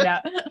that turned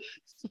out.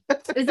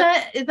 Is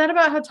that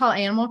about how tall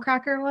Animal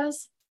Cracker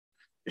was?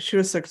 She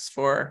was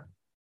 6'4",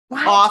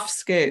 What? off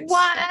skates.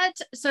 What?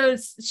 So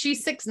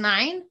she's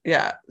 6'9"?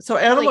 Yeah. So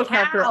Animal Holy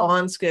Cracker cow.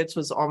 on skates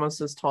was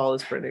almost as tall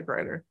as Brittany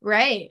Griner.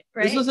 Right.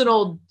 This was an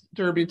old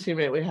Derby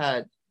teammate we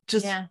had.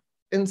 Just yeah.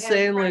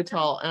 insanely Animal Cracker.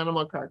 tall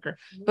Animal Cracker.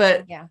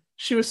 But Yeah.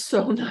 She was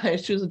so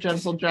nice. She was a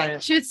gentle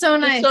giant. She was so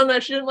nice. So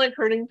nice. She didn't like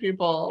hurting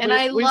people. And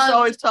we used to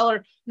always tell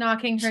her,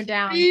 knocking her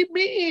down. Be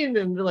mean.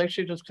 And like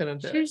she just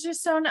couldn't do it. She was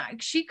just so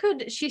nice.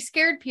 She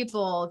scared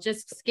people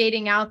just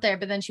skating out there,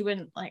 but then she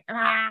wouldn't like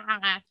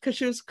because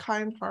she was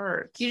kind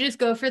heart. You just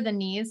go for the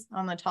knees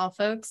on the tall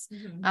folks,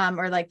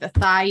 or like the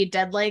thigh, you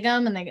dead leg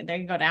them and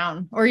they go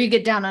down. Or you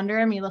get down under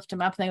them, you lift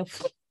them up and they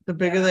go. The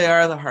bigger they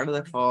are, the harder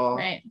they fall.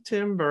 Right.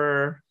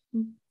 Timber.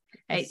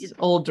 Hey,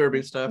 old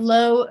derby stuff.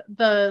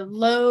 The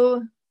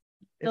low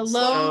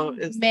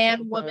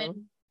man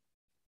woman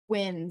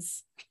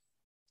wins.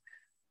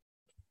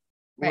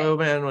 Low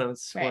man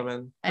wins. Right.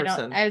 Woman.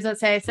 Person. I was gonna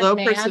say I said low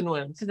man, person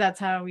wins. Because that's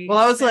how we. Well,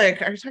 I was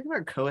like, are you talking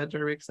about co-ed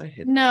derby? Because I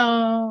hate.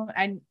 No,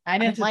 I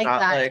didn't like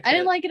that. I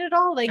didn't like it at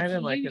all. Like I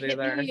didn't like it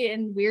either. Me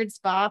in weird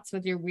spots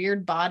with your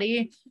weird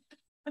body.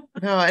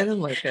 No, I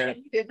didn't like it.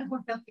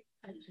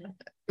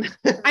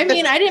 I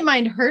mean, I didn't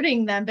mind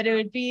hurting them, but it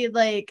would be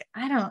like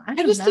I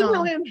just didn't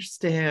really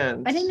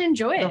understand. I didn't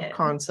enjoy the it.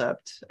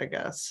 Concept, I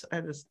guess. I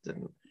just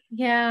didn't.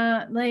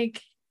 Yeah,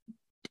 like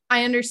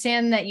I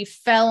understand that you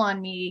fell on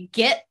me.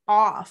 Get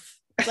off.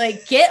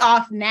 Like, get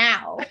off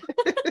now.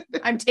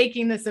 I'm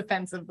taking this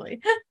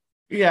offensively.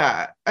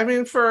 Yeah, I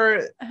mean,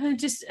 for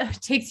just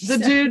takes the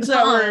dudes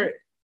that were,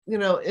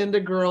 into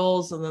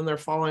girls, and then they're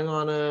falling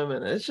on them,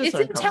 and it's just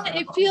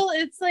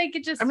it's like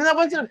it just. I mean, that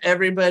wasn't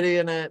everybody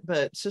in it, but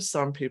it's just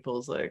some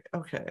people's like,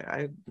 okay,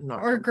 I'm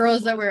not. Or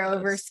girls that wear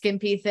over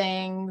skimpy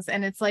things,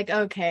 and it's like,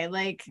 okay,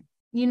 like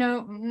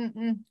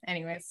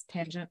anyways,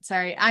 tangent.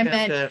 Sorry, I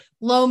meant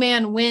low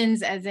man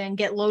wins, as in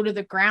get low to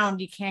the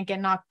ground. You can't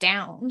get knocked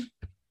down.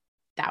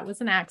 That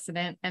was an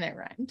accident, and it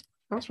rhymed.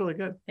 That's really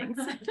good. Thanks.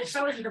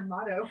 That was your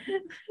motto.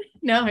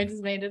 No, I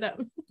just made it up.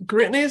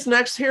 Brittany's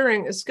next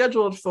hearing is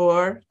scheduled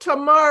for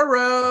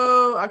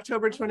tomorrow,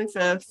 October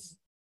 25th.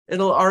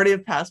 It'll already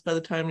have passed by the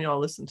time y'all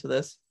listen to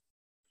this.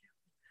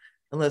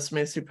 Unless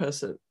Macy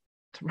posts it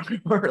tomorrow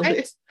early.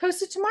 I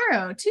posted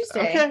tomorrow,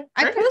 Tuesday. Okay.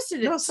 I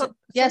posted it.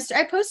 Yes,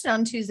 I posted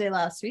on Tuesday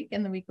last week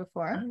and the week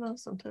before. I don't know,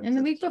 sometimes. And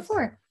the week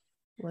before.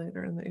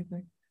 Later in the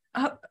evening.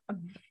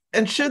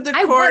 And should the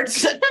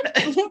courts...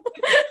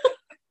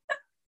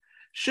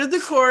 Should the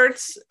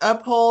courts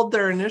uphold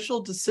their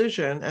initial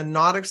decision and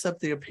not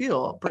accept the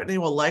appeal, Brittany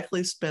will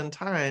likely spend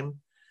time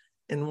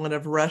in one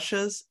of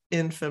Russia's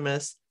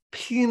infamous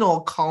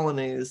penal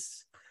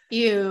colonies.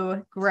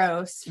 Ew,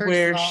 gross.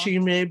 Where she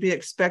may be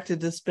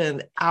expected to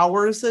spend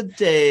hours a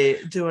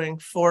day doing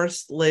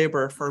forced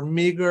labor for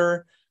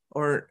meager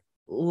or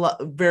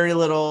very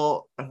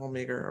little,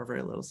 meager or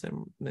very little,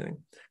 same meaning,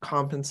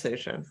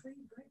 compensation.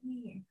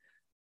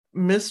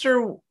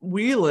 Mr.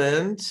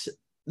 Wieland,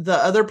 the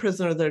other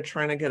prisoner they're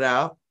trying to get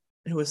out,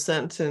 who was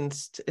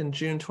sentenced in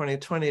June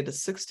 2020 to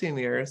 16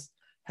 years,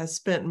 has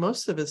spent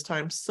most of his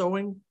time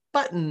sewing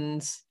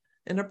buttons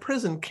in a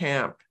prison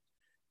camp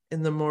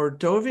in the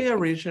Mordovia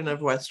region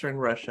of Western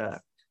Russia.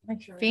 My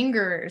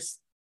fingers.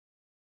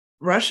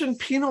 Russian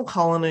penal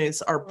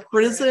colonies are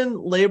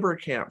prison labor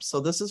camps.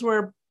 So this is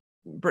where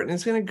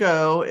Brittany's going to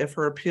go if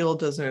her appeal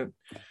doesn't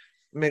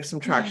make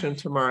some traction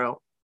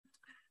tomorrow.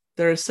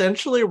 They're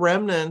essentially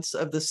remnants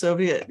of the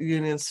Soviet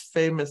Union's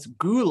famous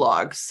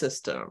Gulag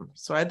system.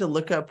 So I had to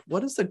look up,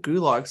 what is the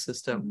Gulag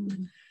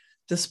system?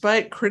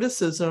 Despite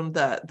criticism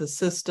that the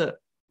system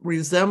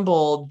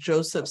resembled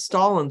Joseph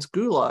Stalin's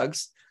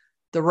gulags,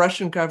 the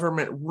Russian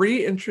government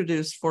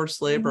reintroduced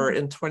forced labor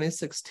in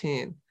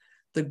 2016.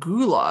 The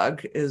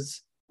Gulag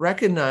is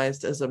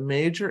recognized as a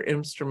major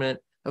instrument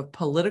of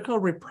political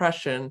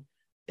repression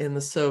in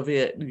the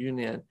Soviet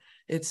Union.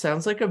 It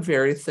sounds like a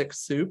very thick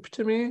soup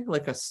to me,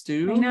 like a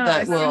stew. I know,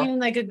 that will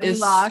like a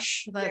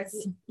goulash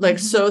that's like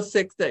so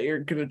thick that you're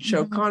gonna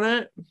choke on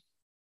it.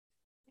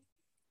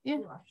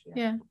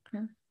 Yeah.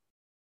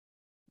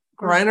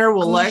 Reiner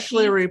will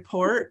likely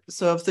report.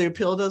 So if the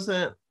appeal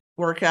doesn't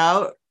work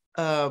out,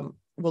 will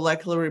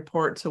likely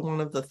report to one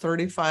of the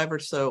 35 or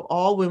so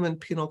all-women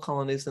penal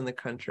colonies in the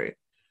country.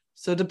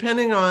 So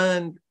depending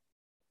on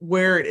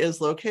where it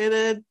is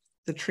located,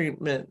 the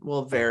treatment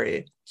will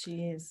vary.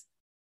 Jeez.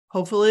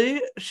 Hopefully,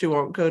 she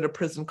won't go to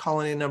prison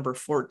colony number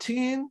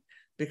 14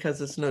 because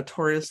it's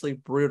notoriously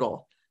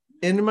brutal.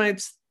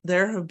 Inmates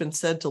there have been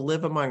said to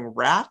live among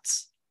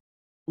rats,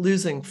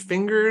 losing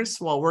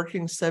fingers while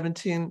working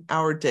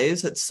 17-hour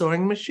days at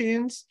sewing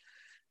machines,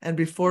 and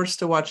be forced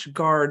to watch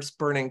guards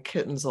burning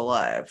kittens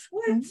alive.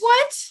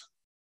 What?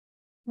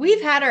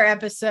 We've had our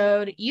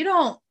episode. You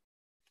don't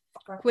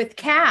with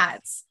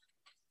cats.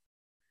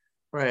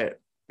 Right.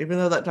 Even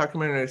though that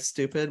documentary is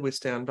stupid, we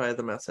stand by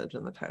the message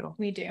in the title.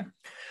 We do.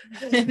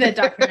 The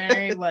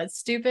documentary was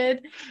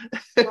stupid.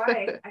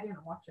 Why? I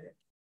didn't watch it.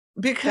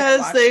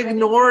 Because they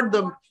ignored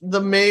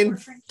the main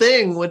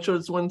thing, which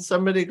was when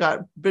somebody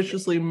got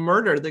viciously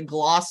murdered. They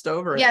glossed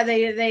over it. Yeah,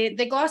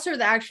 they glossed over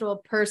the actual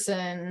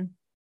person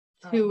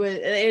who was.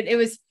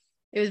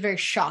 It was very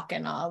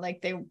shocking.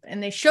 Like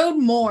they showed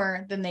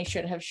more than they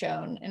should have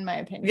shown, in my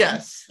opinion.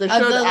 Yes, they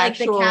showed the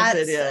actual cats,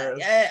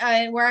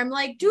 videos. Where I'm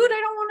like, dude,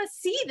 I don't want want to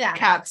see that.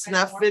 Cat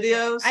snuff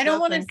videos. I don't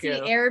want to see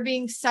air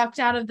being sucked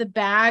out of the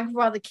bag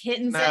while the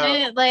kitten's in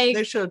it. Like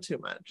they showed too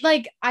much.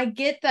 Like I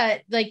get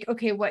that. Like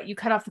okay, what you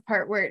cut off the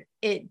part where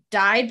it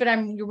died, but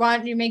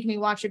you're making me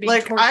watch it being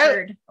like,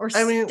 tortured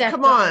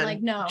come on.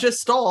 Like no,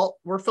 just stall.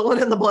 We're filling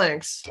in the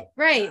blanks.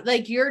 Right.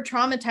 Like you're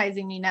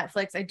traumatizing me,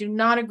 Netflix. I do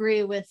not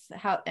agree with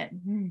how.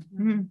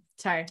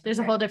 Sorry, there's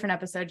a whole different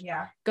episode.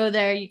 Yeah, go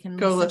there. You can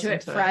listen to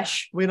it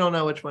fresh. We don't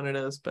know which one it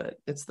is, but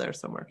it's there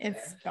somewhere.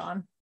 It's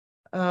gone.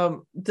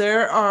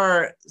 There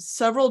are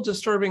several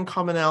disturbing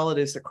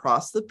commonalities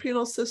across the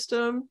penal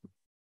system.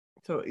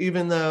 So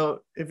even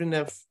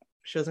if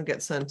she doesn't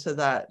get sent to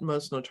that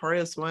most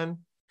notorious one,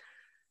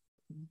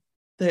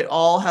 they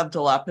all have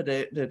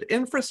dilapidated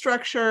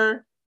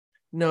infrastructure,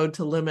 known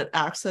to limit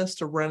access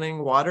to running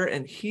water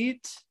and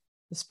heat,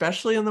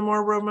 especially in the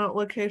more remote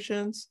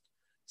locations.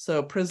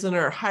 So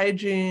prisoner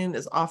hygiene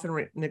is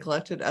often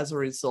neglected as a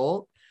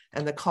result,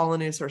 and the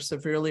colonies are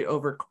severely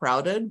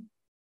overcrowded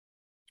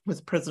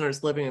with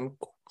prisoners living in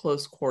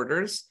close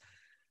quarters.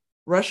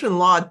 Russian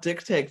law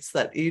dictates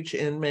that each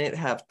inmate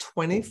have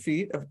 20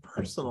 feet of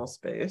personal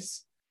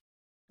space,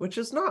 which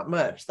is not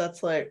much.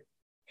 That's like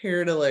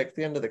here to like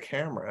the end of the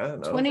camera.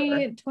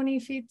 20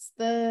 feet's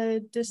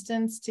the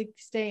distance to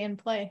stay and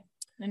play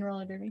in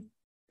roller derby.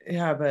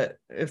 Yeah, but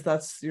if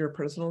that's your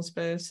personal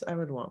space, I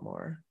would want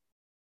more.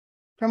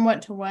 From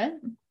what to what?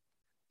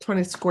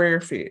 20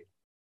 square feet.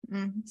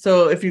 Mm-hmm.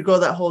 So if you go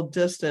that whole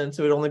distance,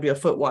 it would only be a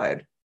foot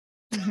wide.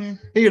 Mm-hmm.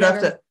 You'd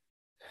have to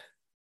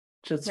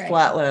just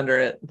flatlander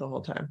it the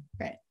whole time.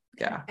 Right.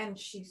 Yeah. And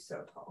she's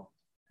so tall.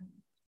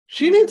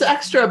 She needs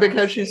extra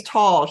because she's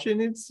tall. She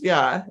needs,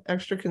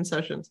 extra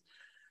concessions.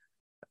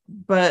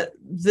 But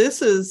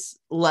this is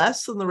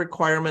less than the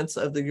requirements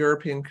of the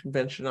European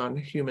Convention on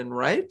Human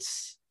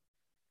Rights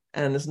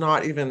and is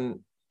not even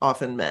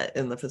often met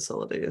in the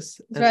facilities.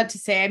 I was about to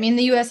say, I mean,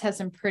 the U.S. has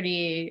some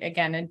pretty,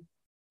 again, a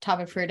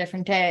topic for a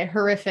different day,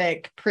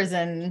 horrific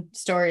prison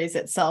stories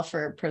itself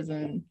for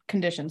prison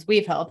conditions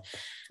we've held.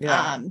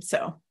 Yeah.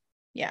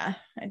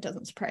 It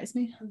doesn't surprise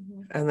me.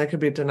 And they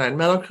could be denied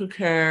medical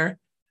care.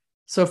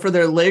 So for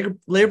their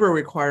labor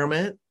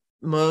requirement,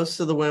 most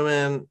of the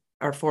women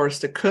are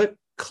forced to cook,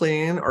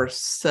 clean, or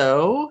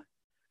sew.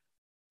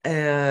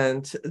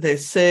 And they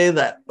say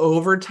that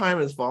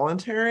overtime is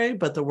voluntary,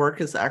 but the work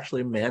is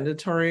actually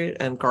mandatory,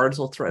 and guards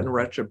will threaten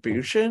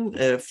retribution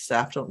if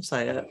staff don't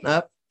sign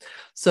up.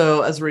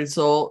 So as a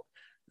result,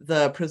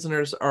 the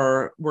prisoners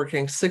are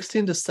working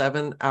 16 to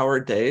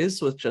 7-hour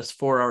days with just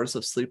 4 hours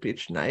of sleep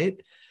each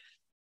night.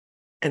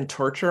 And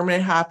torture may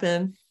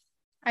happen.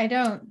 I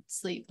don't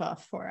sleep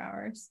off 4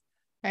 hours.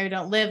 I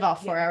don't live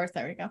off 4 hours.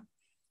 There we go.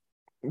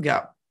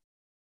 Yeah.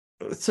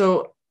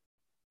 So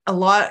a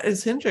lot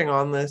is hinging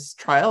on this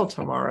trial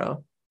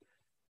tomorrow.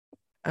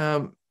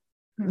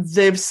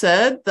 They've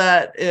said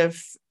that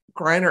if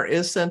Griner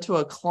is sent to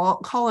a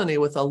colony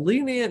with a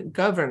lenient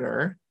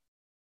governor,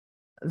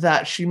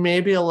 that she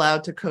may be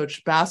allowed to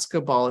coach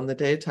basketball in the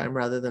daytime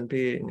rather than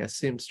being a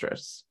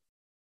seamstress.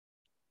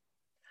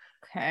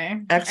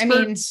 Okay. Experts,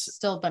 I mean,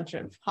 still a bunch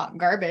of hot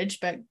garbage,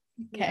 but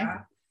okay. Yeah.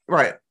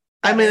 Right.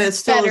 I mean, it's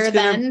still better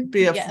than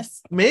be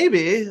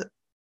maybe,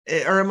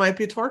 or it might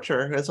be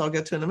torture, as I'll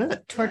get to in a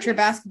minute. Torture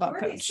basketball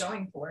coach. What are they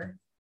going for?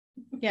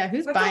 Yeah,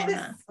 who's buying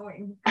that?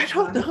 I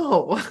don't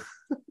know.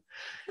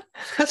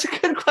 That's a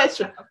good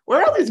question.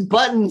 Where are these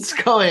buttons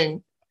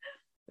going?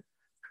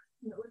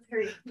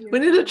 We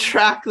need to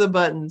track the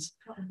buttons.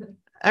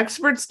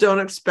 Experts don't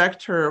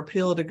expect her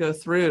appeal to go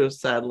through,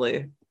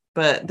 sadly.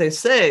 But they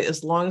say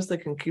as long as they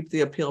can keep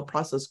the appeal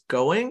process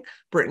going,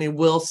 Brittany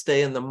will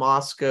stay in the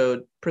Moscow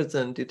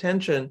prison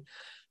detention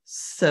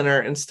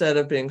center instead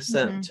of being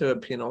sent to a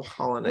penal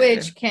colony.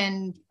 Which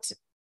can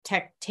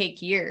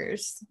take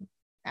years,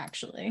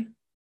 actually.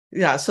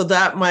 Yeah, so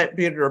that might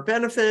be to her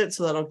benefit.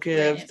 So that'll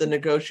give the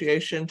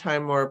negotiation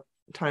time more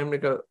time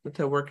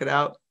to work it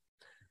out.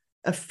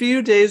 A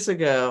few days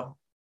ago,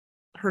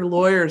 her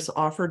lawyers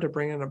offered to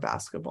bring in a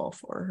basketball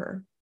for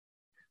her.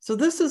 So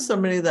this is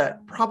somebody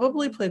that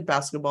probably played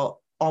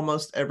basketball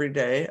almost every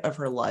day of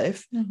her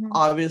life,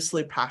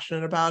 obviously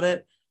passionate about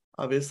it,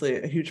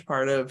 obviously a huge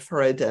part of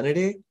her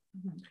identity.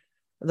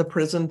 The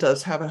prison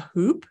does have a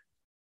hoop,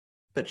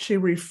 but she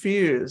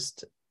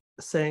refused,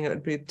 saying it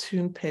would be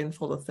too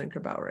painful to think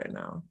about right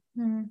now.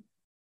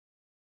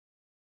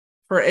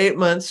 For 8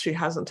 months, she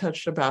hasn't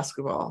touched a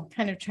basketball.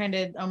 Kind of trying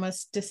to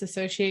almost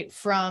disassociate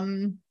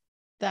from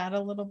that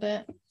a little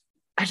bit.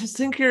 I just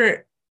think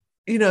if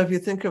you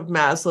think of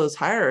Maslow's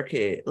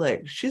hierarchy,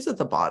 like she's at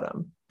the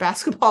bottom.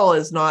 Basketball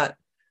is not,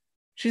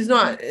 she's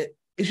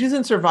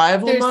in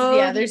survival mode.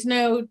 Yeah, there's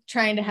no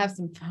trying to have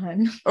some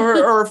fun.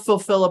 or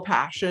fulfill a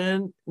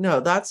passion. No,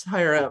 that's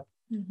higher up.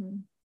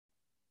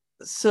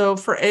 So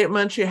for 8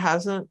 months, she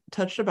hasn't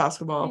touched a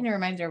basketball. And it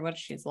reminds her of what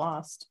she's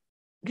lost.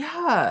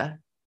 Yeah.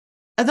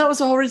 And that was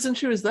the whole reason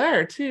she was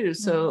there too.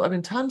 So, I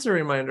mean, tons of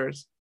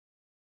reminders.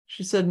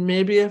 She said,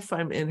 maybe if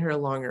I'm in here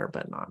longer,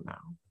 but not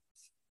now.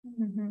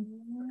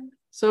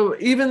 So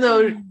even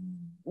though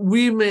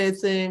we may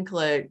think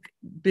like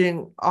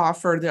being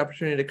offered the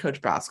opportunity to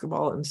coach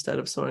basketball instead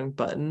of sewing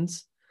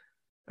buttons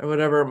or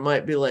whatever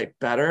might be like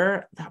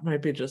better. That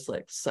might be just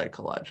like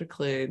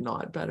psychologically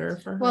not better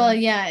for her. Well,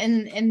 yeah,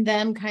 and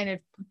them kind of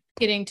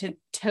getting to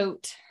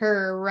tote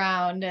her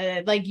around,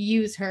 like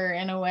use her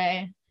in a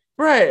way.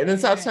 Right. And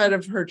it's outside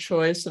of her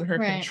choice and her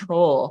Right.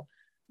 control.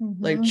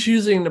 Mm-hmm. Like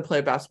choosing to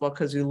play basketball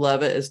because you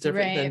love it is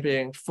different than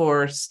being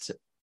forced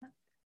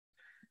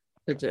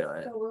to do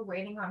it. So we're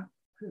waiting on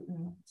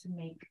Putin to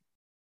make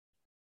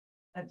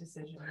a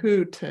decision.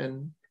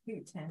 Putin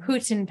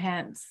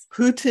Pants.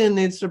 Putin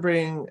needs to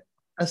bring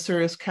a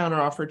serious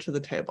counteroffer to the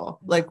table.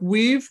 Like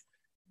we're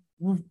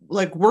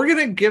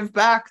gonna give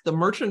back the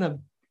Merchant of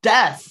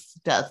Death.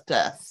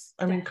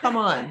 I mean, come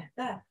on.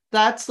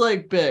 That's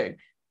like big.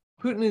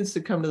 Putin needs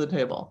to come to the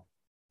table.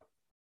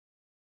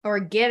 Or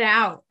get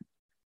out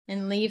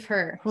and leave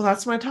her. Well,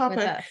 that's my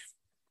topic.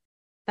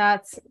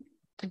 That's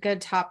a good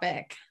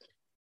topic.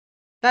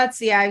 I've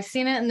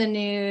seen it in the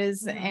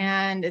news,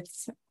 and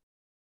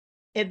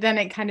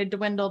it kind of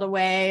dwindled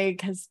away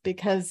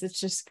because it's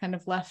just kind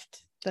of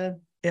left the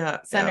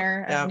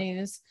center of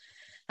news.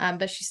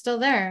 But she's still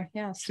there.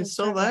 Yeah, she's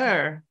still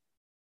there.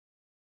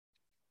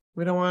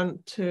 We don't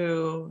want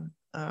to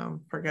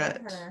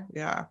forget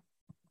that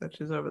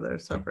she's over there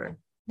suffering.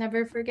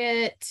 Never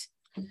forget.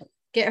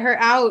 Get her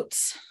out.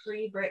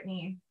 Free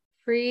Britney.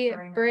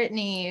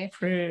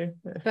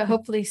 But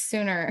hopefully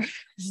sooner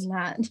than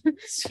that.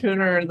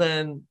 Sooner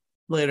than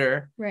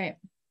later. Right.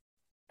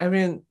 I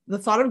mean, the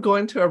thought of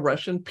going to a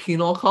Russian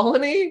penal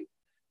colony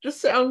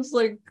just sounds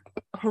like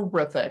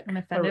horrific. I'm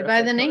offended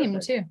by the name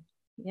too.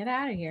 Get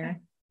out of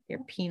here. You're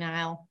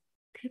penile.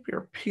 Keep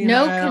your penile.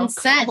 No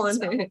consent.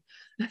 Colony.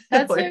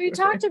 That's what we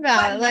talked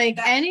about. Like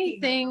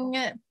anything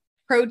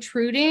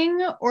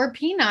protruding or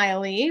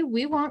penile,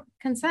 we want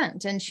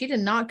consent. And she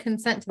did not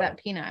consent to that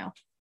penile.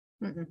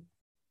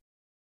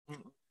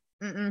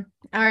 All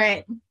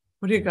right.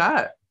 What do you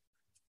got?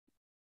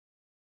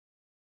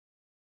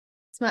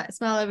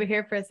 Smell over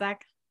here for a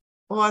sec.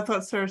 Well, I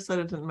thought Sarah said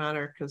it didn't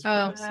matter because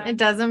it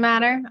doesn't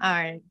matter. All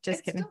right,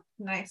 just kidding.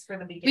 Nice for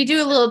the beginning. We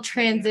do a little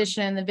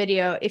transition in the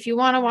video. If you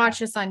want to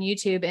watch us on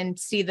YouTube and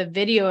see the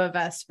video of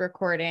us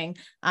recording,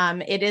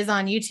 it is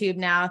on YouTube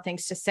now,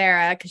 thanks to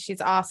Sarah, because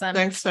she's awesome.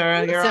 Thanks,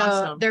 Sarah. You're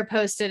awesome. They're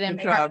posted in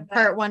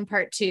part 1,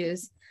 part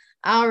 2s.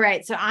 All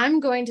right, so I'm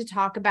going to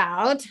talk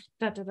about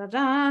I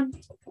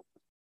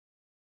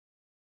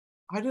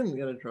didn't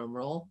get a drum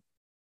roll.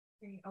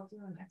 I'll do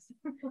the next.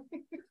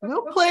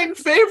 No playing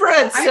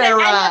favorites, Sarah. I'm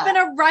gonna end up in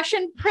a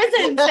Russian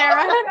prison,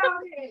 Sarah.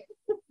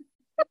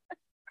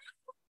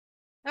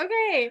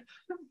 Okay.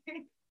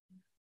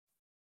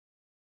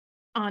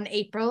 On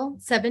April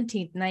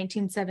 17th,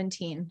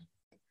 1917,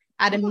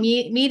 at a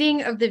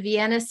meeting of the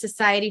Vienna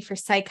Society for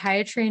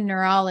Psychiatry and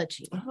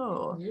Neurology,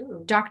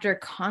 Dr.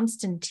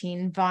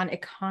 Konstantin von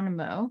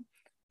Economo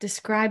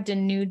described a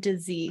new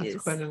disease.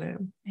 That's quite a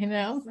name. You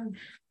know?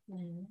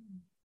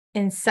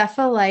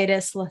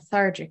 Encephalitis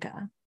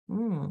lethargica.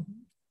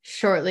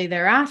 Shortly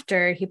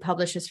thereafter, he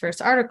published his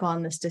first article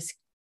on this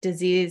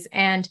disease,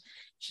 and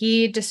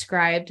he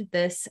described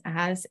this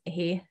as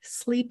a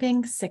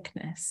sleeping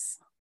sickness.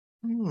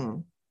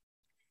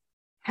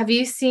 Have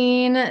you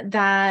seen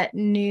that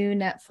new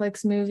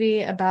Netflix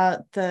movie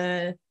about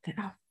I'm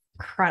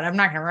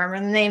not gonna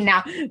remember the name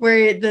now,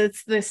 where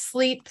the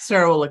sleep?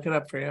 Sarah will look it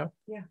up for you.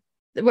 Yeah.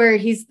 Where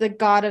he's the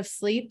god of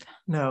sleep.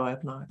 No,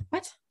 I've not.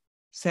 What?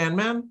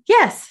 Sandman?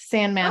 Yes,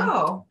 Sandman.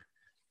 Oh,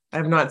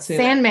 I've not seen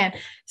Sandman.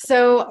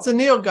 So it's a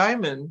Neil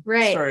Gaiman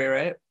story,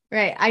 right?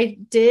 Right. I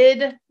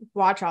did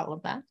watch all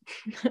of that.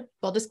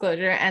 Full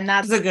disclosure. And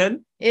that's Is it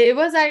good? It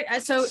was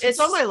It's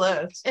on my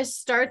list. It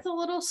starts a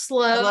little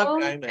slow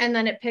and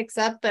then it picks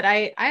up, but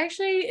I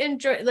actually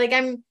enjoy, like,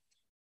 I'm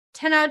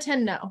 10 out of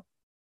 10 no.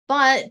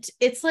 But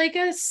it's like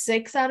a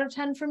 6 out of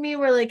 10 for me,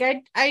 where like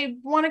I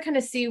want to kind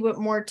of see what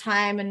more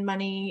time and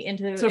money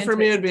into. So for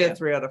me it'd be a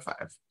 3 out of 5.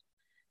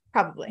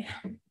 Probably.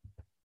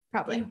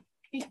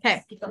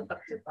 Okay.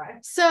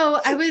 So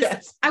I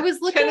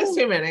was looking. 10 is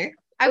too many.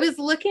 I was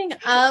looking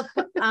up.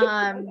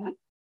 I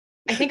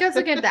think I was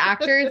looking at the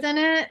actors in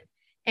it,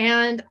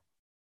 and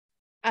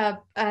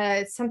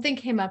something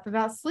came up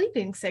about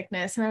sleeping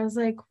sickness, and I was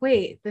like,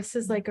 "Wait, this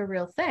is like a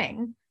real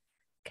thing."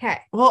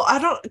 Okay. Well,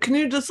 can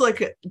you just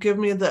like give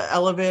me the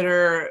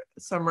elevator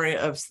summary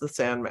of The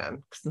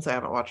Sandman, since I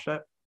haven't watched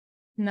it?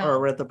 No. Or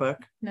read the book?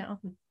 No.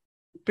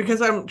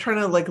 Because I'm trying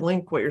to like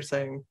link what you're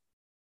saying.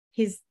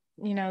 He's,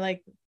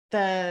 like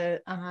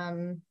the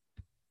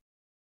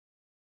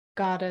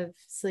god of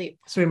sleep.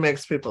 So he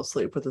makes people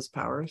sleep with his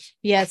powers.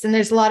 Yes, and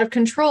there's a lot of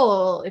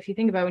control. If you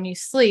think about when you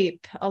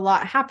sleep, a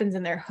lot happens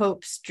in their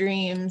hopes,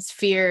 dreams,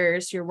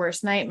 fears, your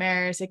worst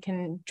nightmares. It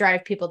can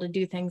drive people to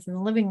do things in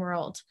the living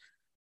world.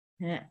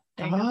 Yeah.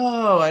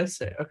 Oh, I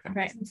see. Okay.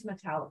 Right. It's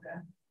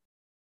Metallica.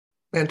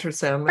 Enter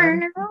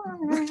Sandman.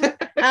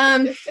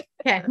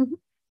 Okay.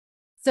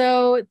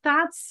 So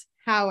that's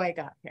how I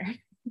got here.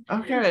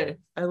 Okay.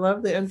 I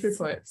love the entry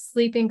point.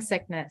 Sleeping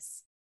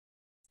sickness.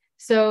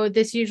 So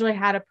this usually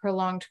had a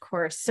prolonged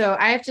course. So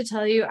I have to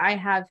tell you, I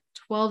have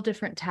 12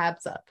 different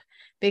tabs up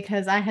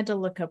because I had to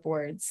look up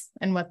words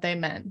and what they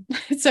meant.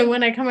 So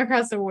when I come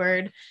across a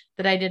word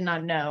that I did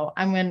not know,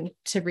 I'm going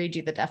to read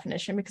you the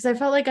definition because I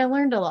felt like I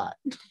learned a lot.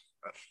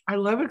 I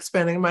love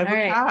expanding my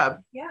vocab. Right.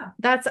 Yeah.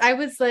 I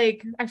was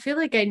like, I feel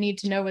like I need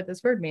to know what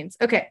this word means.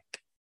 Okay.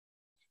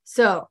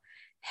 So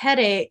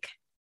headache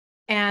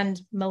and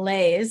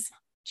malaise.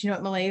 Do you know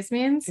what malaise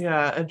means?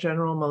 Yeah, a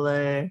general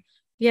malaise.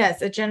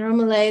 Yes, a general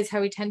malaise, how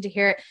we tend to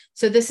hear it.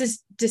 So this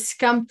is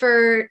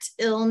discomfort,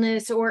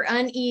 illness, or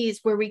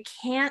unease where we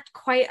can't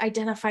quite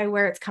identify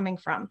where it's coming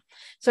from.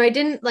 So I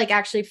didn't like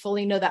actually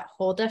fully know that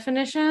whole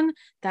definition,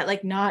 that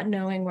like not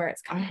knowing where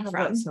it's coming from.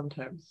 That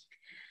sometimes.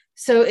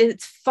 So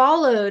it's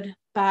followed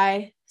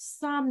by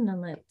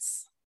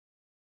somnolence.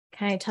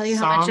 Can I tell you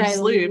how much I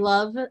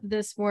love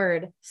this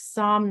word,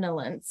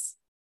 somnolence?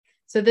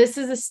 So this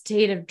is a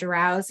state of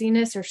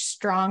drowsiness or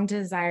strong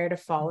desire to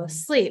fall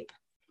asleep.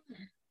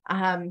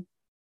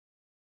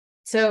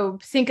 So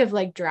think of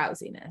like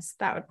drowsiness.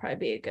 That would probably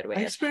be a good way.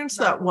 I experience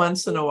that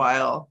once in a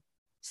while.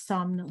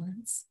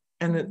 Somnolence.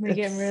 And we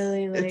get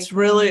really like, it's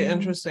really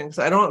interesting because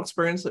I don't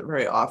experience it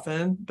very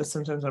often, but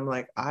sometimes I'm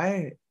like,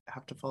 I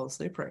have to fall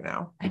asleep right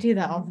now. I do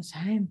that all the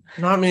time.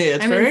 Not me.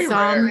 It's very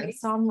rare.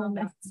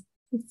 Somnolence.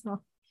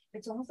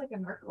 It's almost like a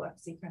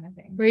narcolepsy kind of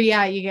thing. Where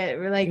you get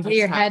like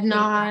your head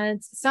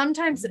nods.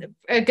 Sometimes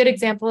a good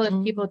example if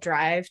people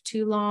drive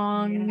too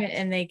long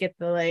and they get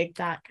the like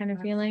that kind of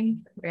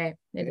feeling. Right.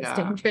 It is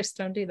dangerous.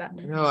 Don't do that.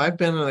 No, I've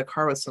been in a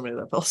car with somebody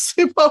that fell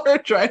asleep while we're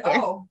driving.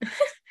 Oh.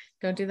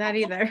 Don't do that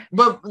either.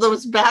 But that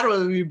was bad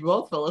when we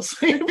both fell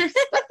asleep.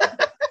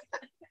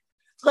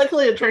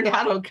 Luckily it turned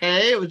out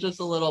okay. It was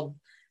just a little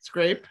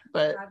scrape,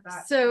 but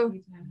so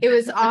it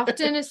was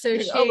often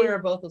associated. Oh, we were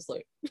both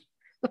asleep.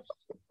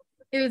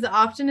 It was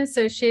often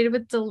associated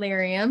with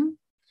delirium,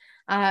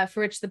 for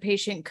which the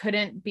patient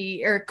could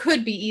be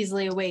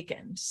easily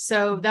awakened.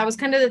 So that was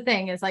kind of the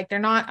thing, is like they're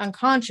not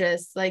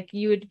unconscious. Like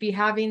you would be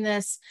having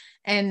this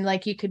and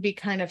like you could be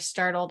kind of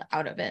startled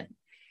out of it.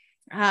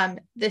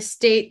 The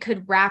state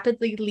could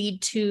rapidly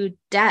lead to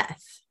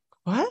death.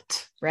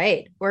 What?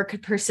 Right. Or it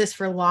could persist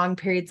for long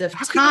periods of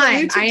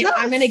time.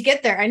 I'm going to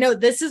get there. I know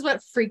this is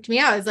what freaked me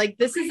out. It's like,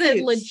 this is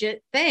a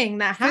legit thing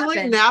that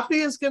happened. Like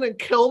nappy is going to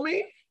kill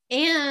me.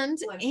 And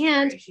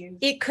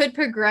it could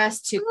progress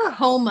to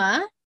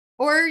coma,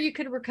 or you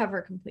could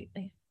recover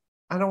completely.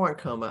 I don't want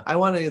coma. I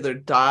want to either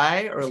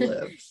die or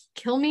live.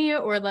 Kill me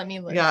or let me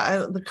live.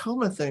 Yeah, the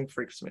coma thing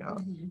freaks me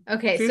out.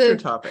 Okay, future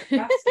topic.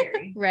 That's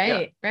scary.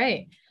 Right.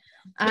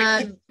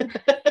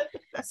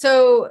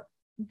 So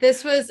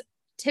this was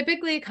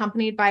typically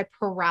accompanied by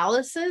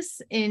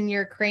paralysis in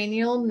your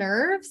cranial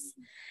nerves,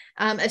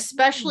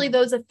 especially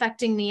those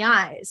affecting the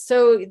eyes.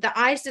 So the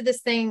eyes did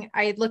this thing.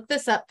 I looked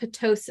this up,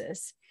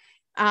 ptosis.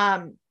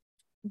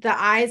 The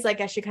eyes,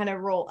 like, actually kind of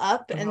roll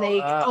up and they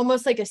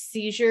almost like a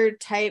seizure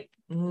type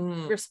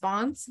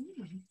response.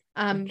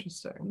 Von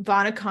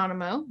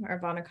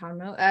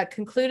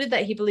concluded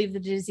that he believed the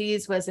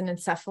disease was an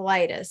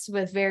encephalitis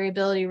with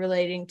variability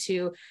relating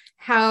to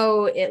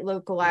how it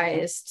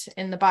localized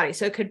in the body.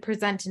 So it could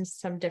present in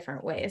some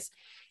different ways.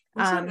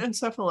 Isn't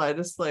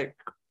encephalitis like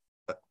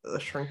the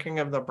shrinking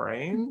of the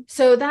brain?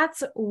 So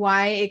that's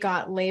why it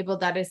got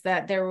labeled that, is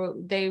that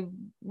they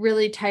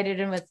really tied it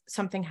in with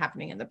something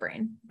happening in the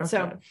brain. Okay.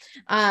 So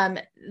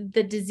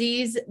the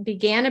disease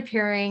began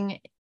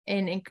appearing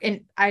and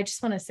I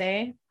just want to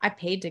say I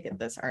paid to get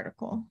this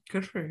article.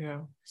 Good for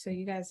you. So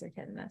you guys are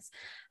getting this.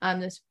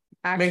 This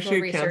actual make sure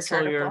you research cancel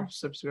article. Your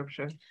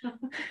subscription.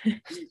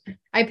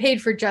 I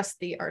paid for just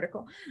the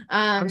article.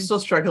 I'm still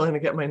struggling to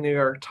get my New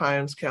York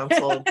Times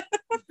canceled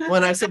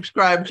when I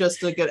subscribe just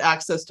to get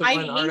access to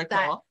one article.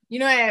 That. You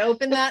know, I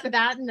opened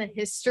that in the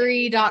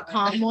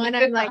history.com one.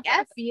 I'm like,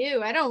 F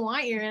you. I don't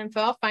want your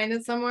info. I'll find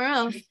it somewhere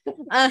else.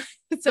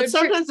 So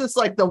sometimes it's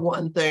like the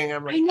one thing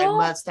I'm like, I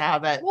must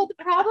have it. Well, the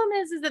problem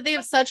is that they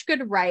have such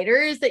good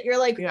writers that you're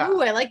like,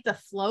 ooh, I like the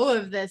flow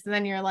of this. And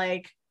then you're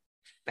like,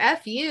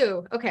 F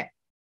you. Okay.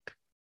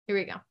 Here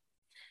we go.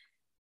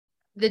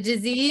 The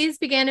disease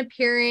began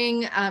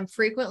appearing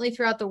frequently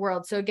throughout the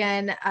world. So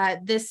again,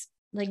 this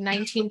like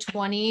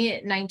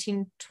 1920,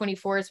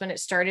 1924 is when it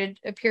started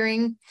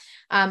appearing.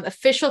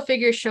 Official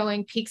figures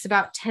showing peaks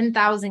about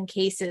 10,000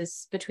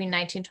 cases between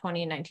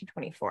 1920 and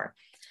 1924,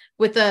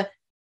 with a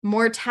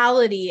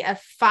mortality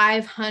of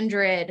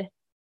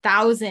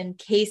 500,000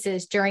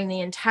 cases during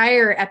the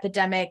entire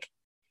epidemic.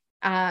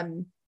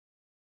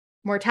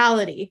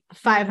 Mortality,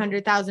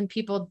 500,000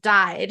 people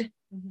died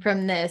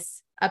from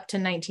this up to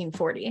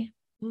 1940.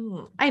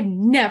 I've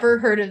never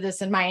heard of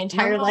this in my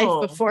entire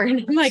life before.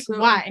 And I'm like,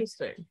 why?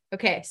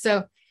 Okay.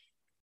 So,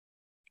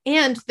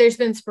 and there's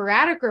been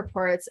sporadic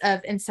reports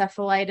of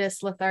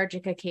encephalitis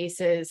lethargica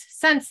cases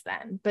since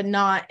then, but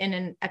not in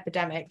an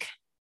epidemic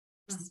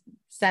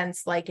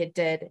sense like it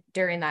did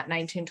during that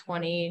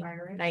 1920,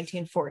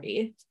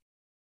 1940.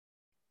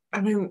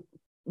 I mean,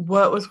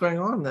 what was going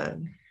on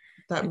then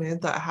that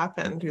made that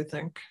happen, do you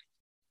think?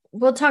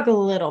 We'll talk a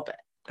little bit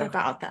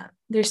about that.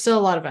 There's still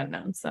a lot of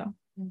unknowns though.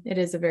 it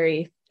is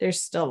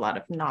there's still a lot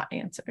of not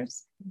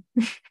answers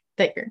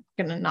that you're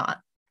going to not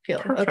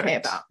feel okay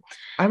about.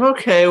 I'm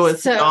okay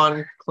with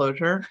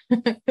non-closure.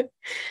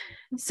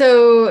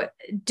 So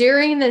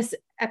during this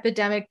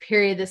epidemic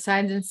period, the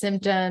signs and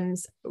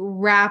symptoms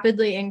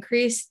rapidly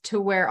increased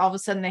to where all of a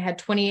sudden they had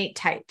 28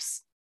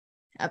 types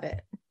of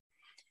it.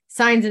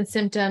 Signs and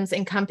symptoms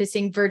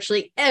encompassing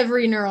virtually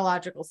every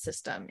neurological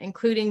system,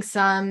 including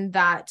some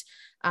that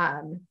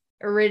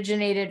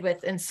originated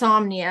with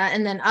insomnia,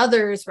 and then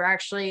others were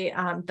actually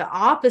the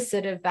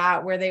opposite of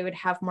that, where they would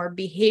have more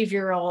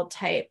behavioral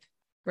type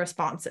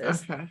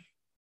responses.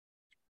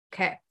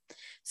 Okay.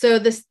 So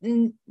this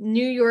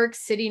New York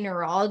City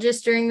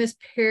neurologist during this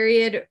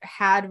period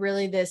had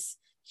really this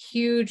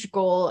huge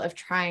goal of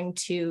trying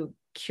to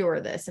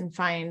cure this and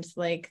find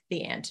like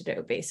the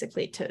antidote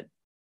basically to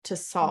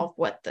solve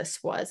what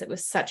this was. It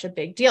was such a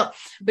big deal,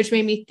 which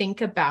made me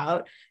think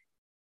about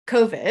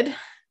COVID.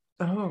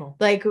 Oh,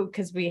 like,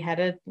 because we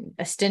had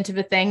a stint of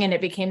a thing and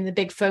it became the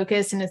big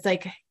focus. And it's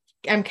like,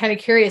 I'm kind of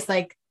curious,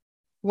 like,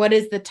 what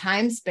is the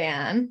time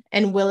span,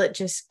 and will it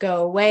just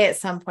go away at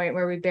some point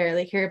where we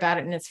barely hear about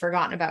it and it's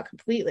forgotten about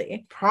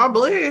completely?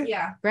 Probably.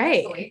 Yeah.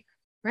 Right. Absolutely.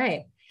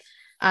 Right.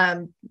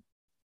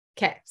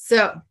 Okay.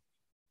 So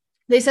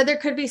they said there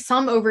could be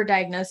some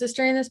overdiagnosis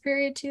during this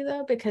period too,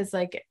 though, because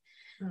like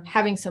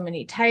having so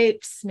many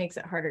types makes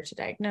it harder to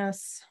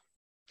diagnose.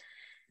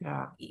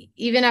 Yeah.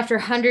 Even after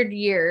 100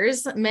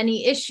 years,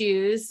 many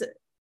issues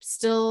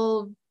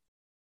still,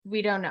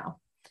 we don't know.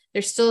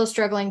 They're still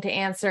struggling to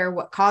answer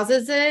what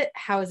causes it,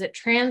 how is it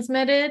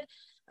transmitted,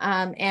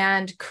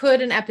 and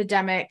could an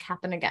epidemic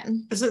happen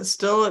again? Is it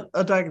still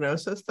a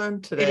diagnosis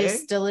then today? It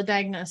is still a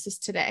diagnosis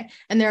today.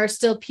 And there are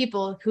still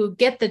people who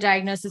get the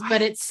diagnosis,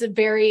 but it's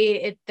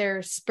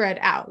they're spread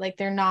out. Like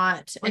they're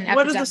not an epidemic.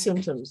 What are the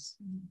symptoms?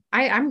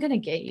 I'm going to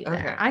get you there.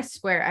 Okay. I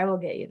swear I will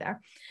get you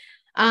there.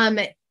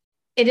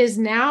 It is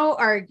now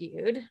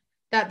argued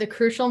that the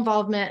crucial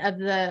involvement of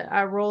the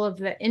role of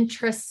the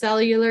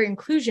intracellular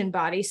inclusion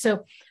body.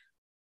 So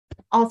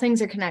all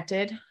things are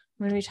connected.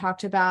 When we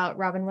talked about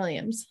Robin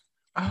Williams,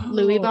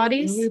 Lewy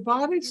bodies, Lewy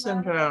body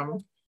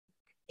syndrome,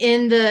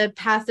 in the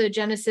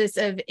pathogenesis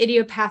of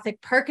idiopathic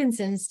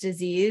Parkinson's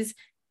disease,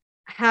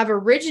 have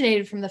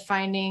originated from the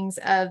findings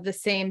of the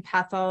same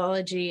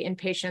pathology in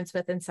patients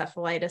with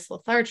encephalitis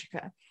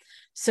lethargica.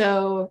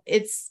 So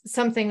it's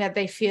something that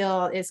they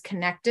feel is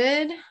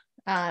connected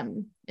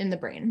in the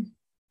brain.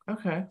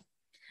 Okay.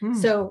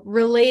 So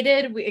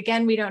related,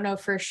 we don't know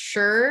for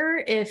sure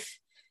if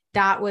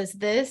that was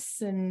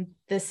this and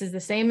this is the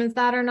same as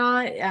that or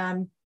not.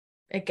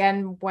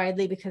 Again,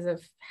 widely because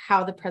of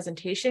how the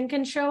presentation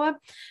can show up.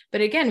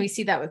 But again, we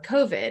see that with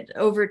COVID.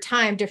 Over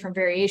time, different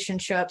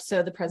variations show up,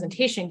 so the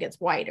presentation gets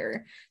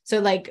wider. So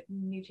like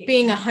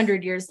being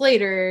 100 years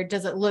later,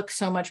 does it look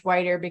so much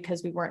wider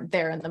because we weren't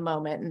there in the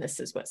moment and this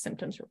is what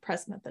symptoms were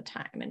present at the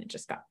time, and it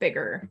just got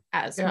bigger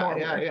as more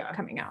were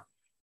coming out.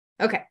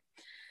 Okay.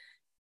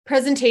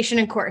 Presentation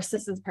and course.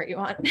 This is the part you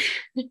want.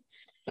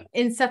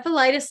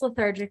 Encephalitis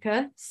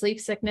lethargica, sleep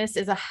sickness,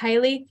 is a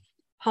highly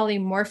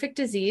polymorphic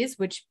disease,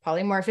 which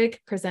polymorphic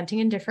presenting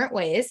in different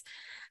ways,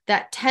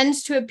 that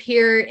tends to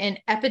appear in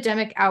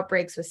epidemic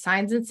outbreaks with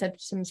signs and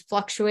symptoms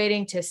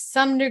fluctuating to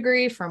some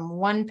degree from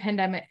one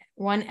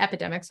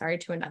epidemic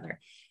to another.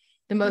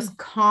 The most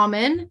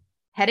common: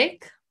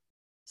 headache,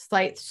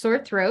 slight sore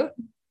throat.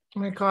 Oh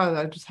my God,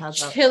 I just had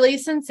that. Chilly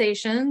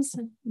sensations,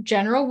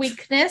 general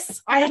weakness.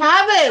 I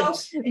have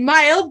it.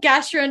 Mild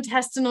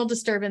gastrointestinal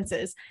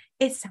disturbances.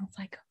 It sounds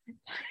like COVID.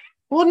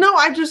 Well, no,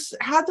 I just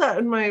had that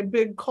in my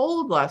big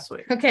cold last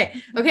week. Okay.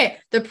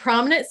 The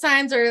prominent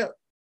signs are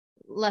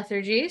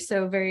lethargy,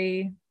 so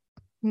very.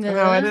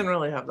 No, I didn't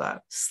really have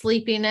that.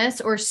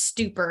 Sleepiness or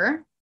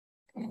stupor.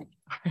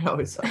 I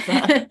always thought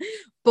that.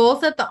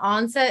 Both at the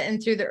onset and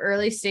through the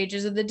early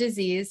stages of the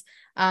disease.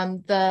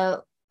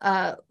 The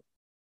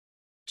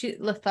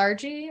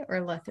lethargy.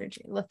 I think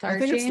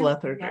it's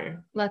lethargy. Yeah.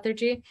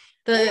 Lethargy.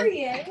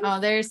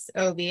 There's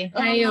Obi.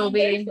 Hi,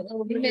 Obi.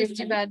 We missed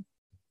you, bud.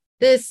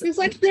 He's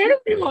like, there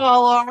you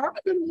all are.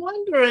 I've been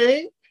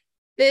wondering.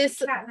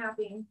 This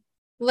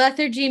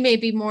lethargy may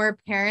be more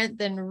apparent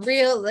than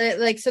real.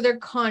 Like, so they're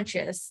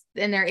conscious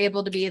and they're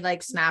able to be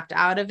like snapped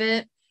out of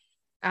it.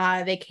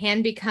 They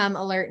can become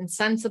alert and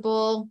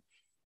sensible.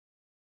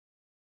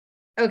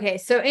 Okay,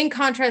 so in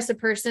contrast, a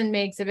person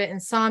may exhibit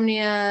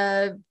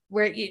insomnia,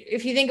 where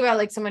if you think about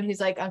like someone who's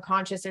like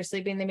unconscious or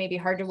sleeping, they may be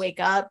hard to wake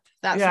up,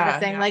 that sort of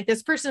thing. Yeah. Like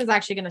this person is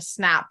actually going to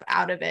snap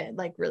out of it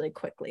like really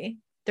quickly.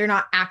 They're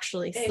not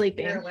actually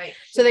sleeping.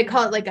 So they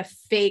call it like a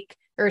fake,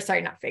 or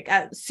sorry, not fake,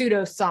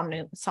 pseudo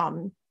somnolence.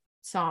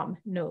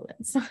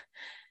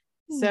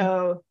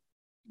 So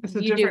it's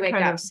a different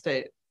kind of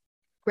state.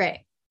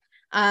 Right.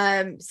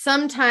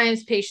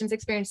 Sometimes patients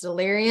experience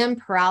delirium,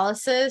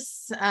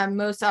 paralysis,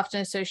 most often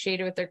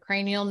associated with their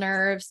cranial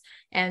nerves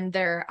and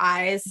their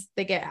eyes.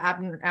 They get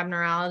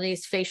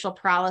abnormalities, facial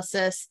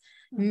paralysis,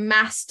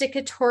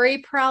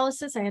 masticatory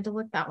paralysis. I had to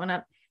look that one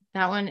up.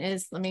 That one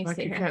is, let me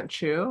see. You can't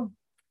chew?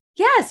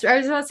 Yes, I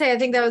was going to say, I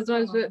think that was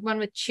one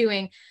with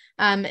chewing.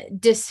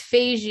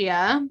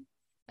 Dysphagia.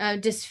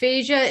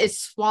 Dysphagia is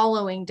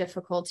swallowing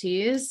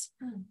difficulties.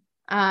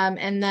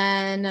 And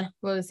then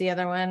what was the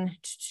other one?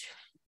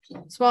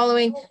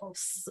 Swallowing,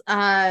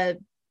 and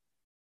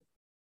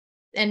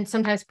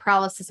sometimes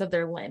paralysis of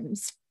their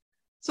limbs.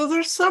 So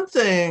there's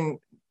something,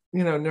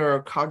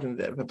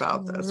 neurocognitive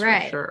about this,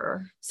 right? For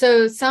sure.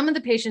 So some of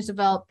the patients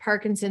develop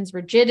Parkinson's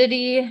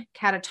rigidity,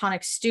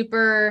 catatonic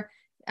stupor.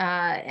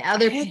 I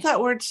hate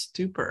that word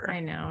stupor. I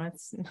know,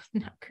 it's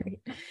not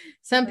great.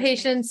 Some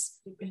patients,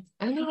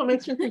 I know, it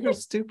makes me think they're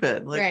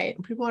stupid. Like,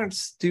 right. People aren't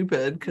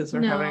stupid because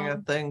they're having a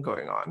thing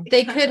going on.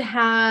 They could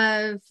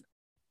have,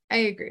 I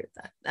agree with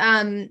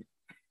that.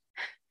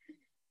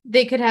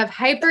 They could have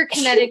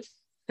hyperkinetic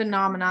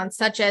phenomenon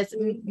such as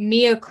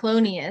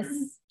myoclonius.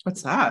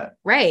 What's that?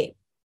 Right.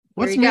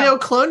 What's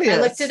myoclonius?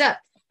 I looked it up.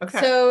 Okay.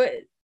 So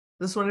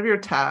this is one of your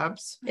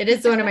tabs. It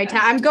is one of my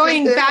tabs. I'm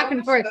going back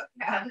and forth.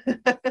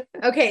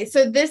 Okay,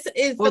 so this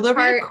is Will there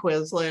be a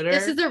quiz later?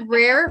 This is a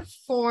rare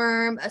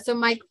form. So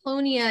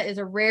myoclonia is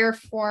a rare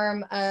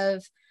form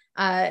of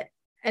an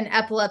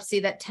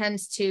epilepsy that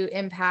tends to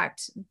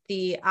impact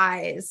the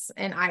eyes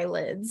and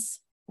eyelids.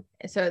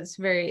 So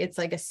it's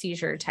like a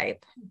seizure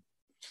type.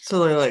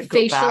 So they're like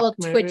facial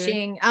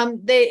twitching.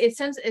 It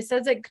says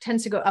it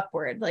tends to go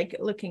upward, like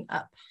looking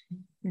up.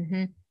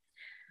 Mm-hmm.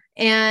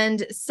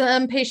 And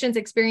some patients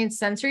experience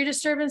sensory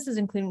disturbances,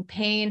 including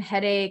pain,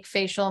 headache,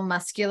 facial,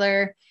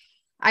 muscular.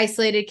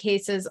 Isolated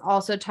cases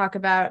also talk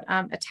about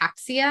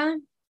ataxia.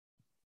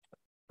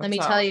 Let me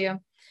tell you.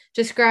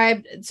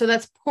 Described, so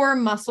that's poor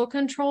muscle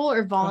control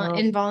or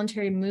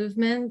involuntary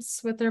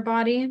movements with their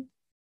body.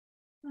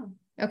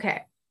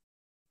 Okay.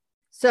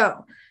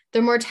 So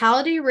the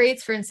mortality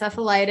rates for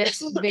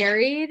encephalitis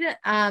varied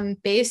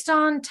based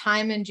on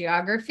time and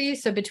geography.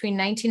 So between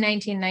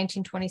 1919 and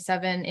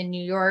 1927 in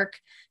New York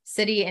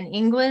City and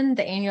England,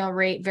 the annual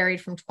rate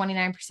varied from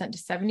 29% to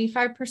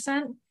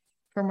 75%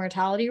 for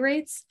mortality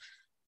rates.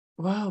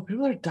 Wow,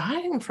 people are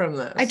dying from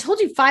this. I told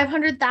you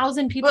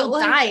 500,000 people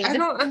died. I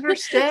don't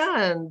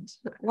understand.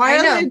 Why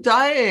are they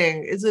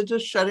dying? Is it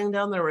just shutting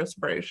down their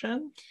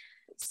respiration?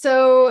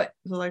 So is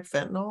it like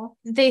fentanyl?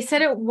 They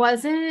said it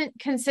wasn't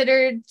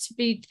considered to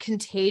be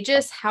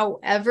contagious.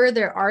 However,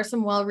 there are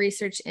some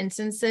well-researched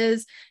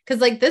instances because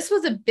this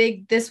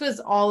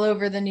was all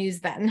over the news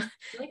then.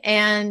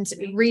 And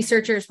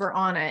researchers were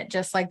on it,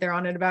 just like they're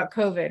on it about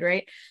COVID,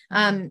 right?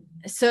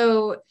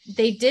 So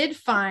they did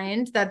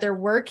find that there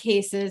were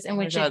cases in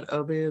which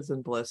Obi is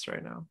in bliss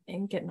right now.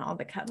 And getting all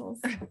the cuddles.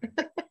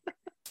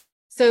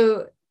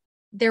 So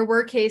there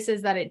were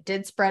cases that it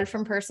did spread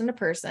from person to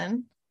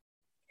person.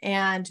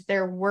 And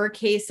there were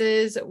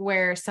cases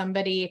where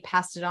somebody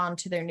passed it on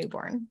to their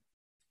newborn.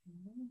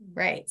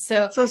 Right.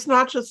 So it's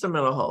not just a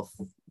mental health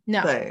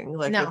thing.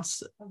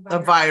 It's a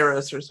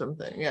virus or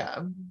something. Yeah.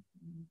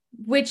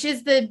 Which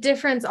is the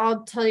difference.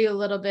 I'll tell you a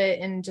little bit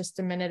in just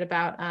a minute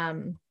about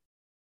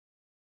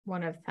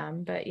one of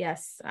them. But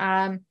yes.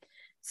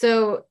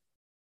 So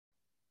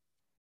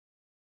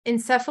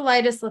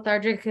encephalitis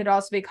lethargica could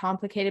also be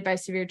complicated by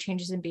severe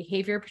changes in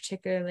behavior,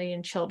 particularly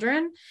in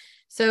children.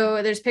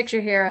 So there's a picture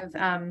here of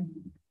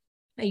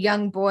a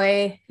young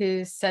boy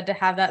who's said to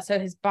have that. So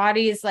his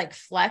body is like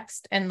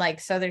flexed and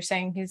so they're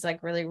saying he's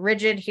like really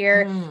rigid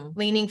here,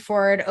 leaning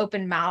forward,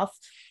 open mouth.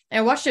 And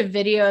I watched a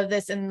video of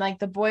this and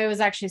the boy was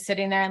actually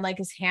sitting there and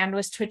his hand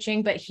was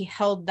twitching, but he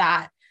held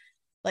that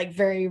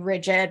very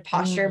rigid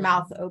posture,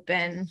 mouth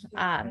open.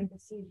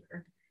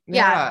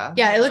 Yeah,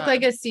 it looked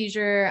like a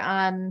seizure.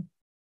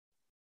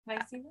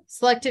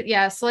 Selective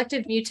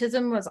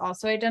mutism was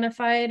also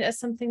identified as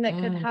something that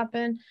could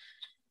happen.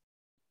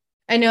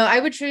 I know I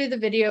would show you the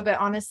video, but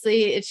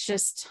honestly, it's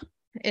just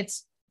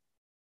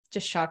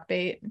shock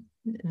bait.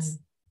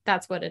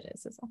 That's what it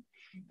is.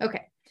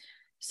 Okay.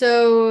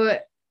 So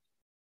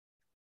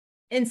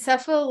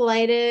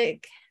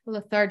encephalitic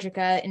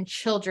lethargica in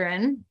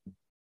children,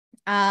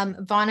 von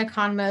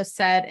Economou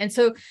said, and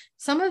so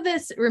some of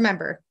this,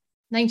 remember,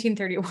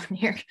 1931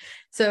 here.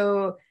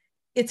 So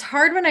it's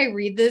hard when I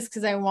read this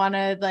because I want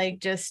to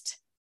just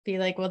be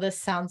well, this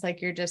sounds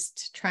like you're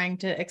just trying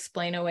to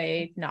explain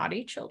away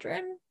naughty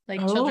children,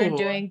 children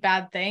doing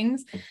bad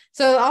things.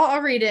 So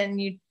I'll read it and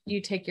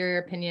you take your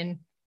opinion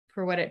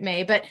for what it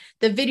may. But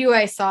the video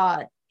I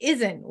saw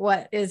isn't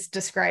what is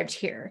described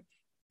here,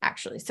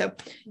 actually. So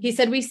he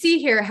said, we see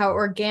here how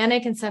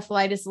organic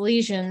encephalitis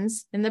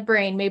lesions in the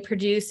brain may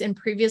produce in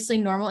previously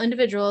normal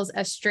individuals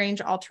as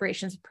strange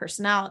alterations of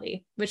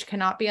personality, which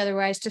cannot be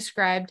otherwise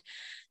described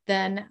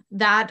than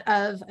that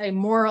of a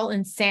moral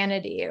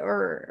insanity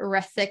or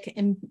erratic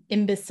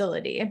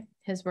imbecility.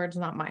 His words,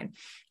 not mine.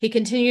 He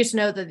continues to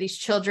note that these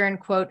children,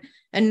 quote,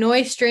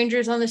 annoy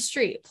strangers on the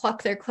street,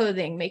 pluck their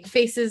clothing, make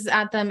faces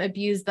at them,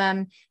 abuse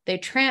them. They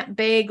tramp,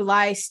 beg,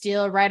 lie,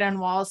 steal, write on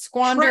walls,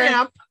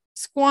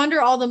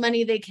 squander all the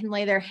money they can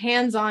lay their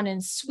hands on in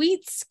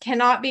sweets,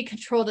 cannot be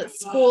controlled at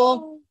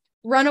school,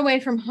 run away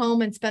from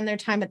home and spend their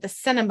time at the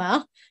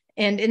cinema,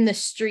 and in the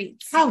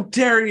streets. How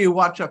dare you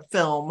watch a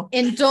film?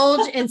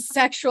 Indulge in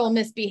sexual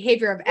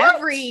misbehavior of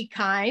every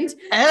kind.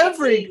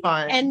 Every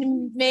kind.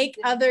 And make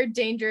other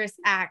dangerous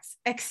acts,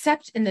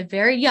 except in the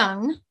very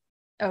young.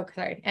 Oh,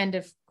 sorry. End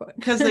of quote.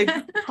 Because they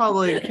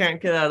probably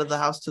can't get out of the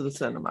house to the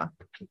cinema.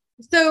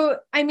 So,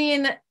 I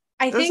mean,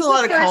 There's think a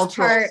lot of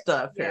cultural part,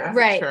 stuff here.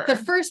 Right. Sure. The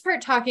first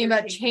part talking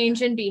about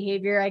change in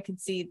behavior, I could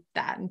see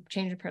that, and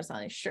change in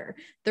personality, sure.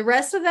 The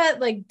rest of that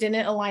like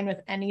didn't align with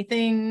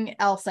anything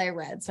else I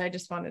read. So I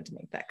just wanted to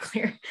make that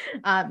clear.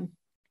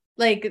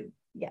 Like,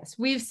 yes,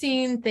 we've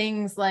seen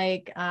things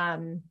like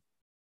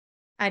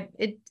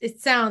it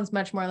sounds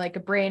much more like a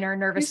brain or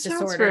nervous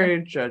disorder. He sounds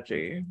very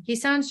judgy. He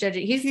sounds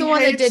judgy. He's the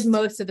one that did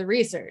most of the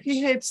research.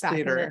 He hates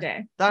theater. In the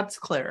day. That's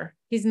clear.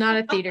 He's not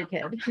a theater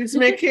kid. He's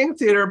making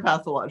theater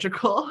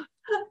pathological.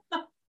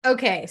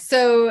 Okay,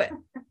 so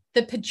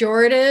the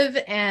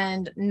pejorative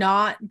and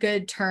not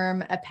good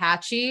term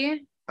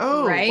Apache.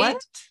 Oh, right?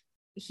 What?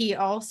 He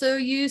also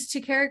used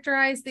to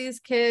characterize these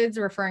kids,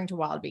 referring to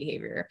wild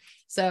behavior.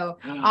 So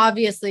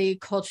obviously,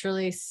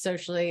 culturally,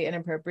 socially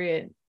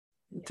inappropriate.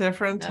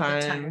 Different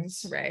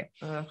times. Right.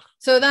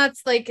 So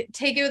that's like,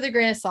 take it with a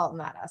grain of salt in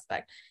that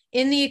aspect.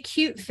 In the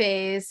acute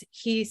phase,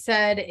 he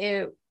said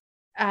it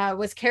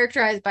was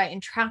characterized by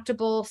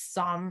intractable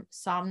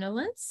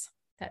somnolence,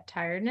 that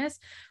tiredness,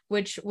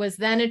 which was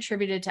then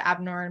attributed to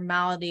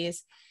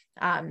abnormalities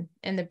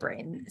in the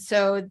brain.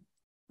 So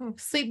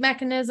sleep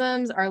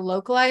mechanisms are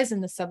localized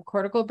in the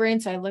subcortical brain.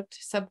 So I looked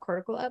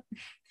subcortical up.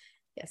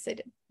 Yes, I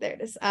did. There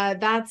it is.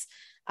 That's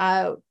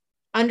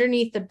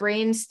underneath the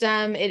brain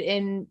stem.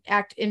 It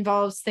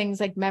involves things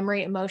like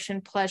memory,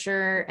 emotion,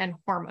 pleasure, and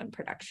hormone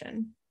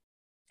production.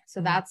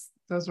 So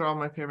those are all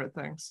my favorite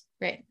things.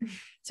 Right.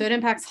 So it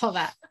impacts all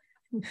that.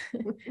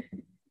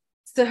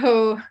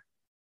 So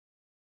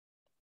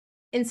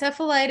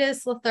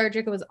encephalitis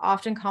lethargica was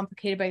often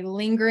complicated by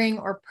lingering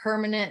or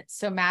permanent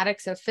somatic,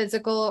 so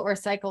physical or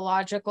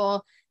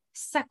psychological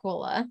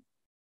sequela.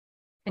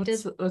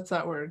 What's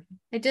that word?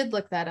 I did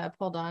look that up.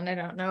 Hold on. I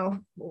don't know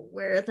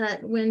where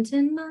that went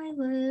in my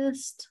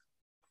list.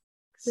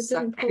 It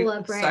didn't pull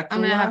up right. I'm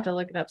going to have to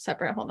look it up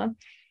separate. Hold on.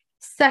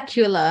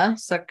 Secula.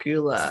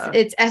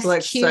 It's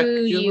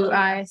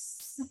SQUI.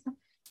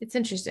 It's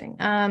interesting.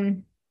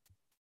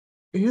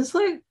 He's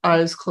like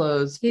eyes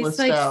closed. He's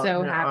like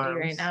so happy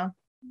right now.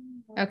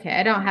 Okay,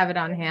 I don't have it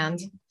on hand.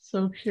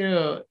 So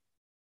cute.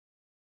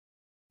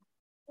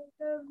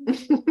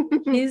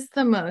 He's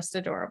the most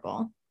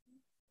adorable.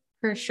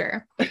 For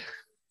sure.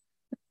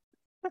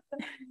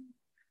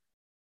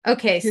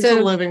 Okay, he's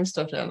a living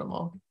stuffed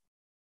animal.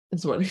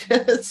 Is what he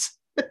is.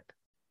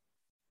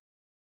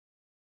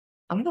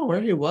 I don't know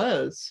where he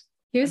was.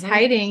 He was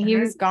hiding. He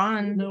was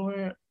gone.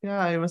 Nowhere.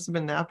 Yeah, he must have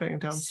been napping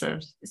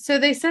downstairs. So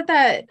they said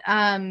that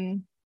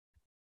that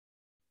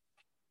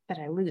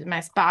I lose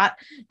my spot.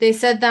 They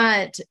said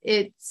that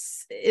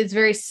it's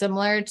very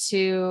similar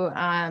to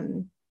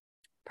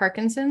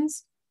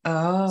Parkinson's.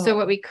 Oh. So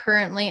what we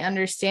currently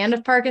understand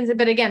of Parkinson's,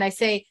 but again, I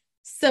say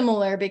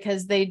similar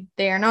because they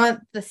are not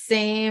the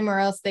same, or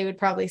else they would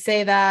probably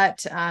say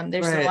that.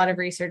 There's a lot of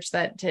research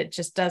that it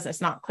just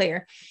it's not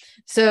clear.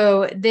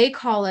 So they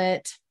call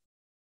it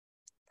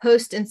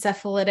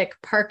post-encephalitic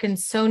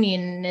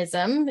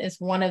Parkinsonianism is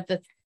one of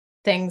the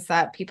things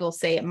that people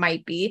say it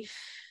might be,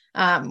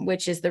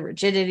 which is the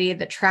rigidity,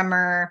 the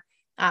tremor,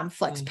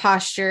 flexed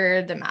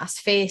posture, the masked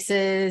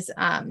faces,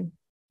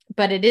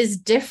 but it is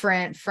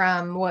different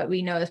from what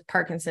we know as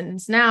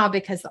Parkinson's now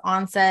because the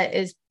onset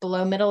is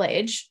below middle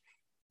age.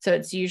 So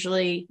it's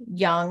usually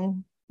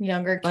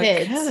younger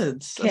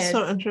kids. That's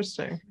so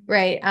interesting.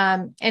 Right.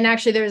 And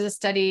actually there was a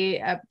study,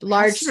 a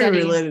large study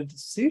related to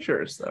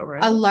seizures though,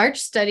 right? A large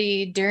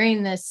study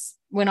during this,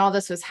 when all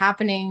this was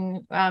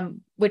happening,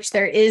 which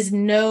there is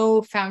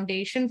no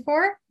foundation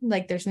for,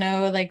 like there's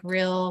no like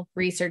real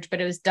research, but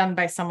it was done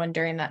by someone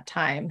during that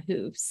time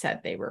who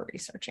said they were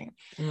researching.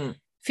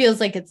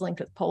 Feels like it's linked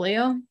with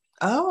polio.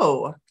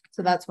 Oh.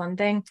 So that's one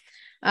thing.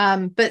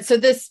 But so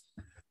this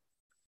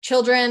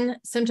children,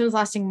 symptoms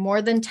lasting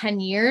more than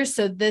 10 years.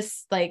 So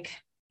this, like,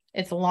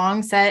 it's a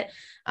long set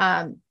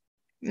in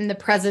the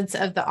presence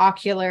of the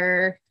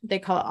ocular, they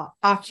call it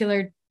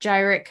ocular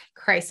gyric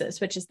crisis,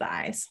 which is the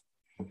eyes.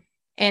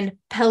 And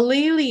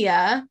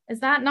palilia, is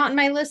that not in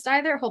my list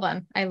either? Hold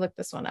on. I looked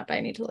this one up. I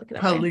need to look it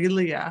up.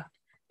 Palilia.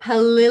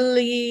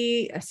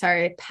 Palilia.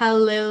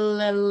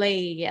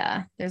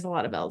 There's a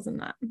lot of L's in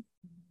that.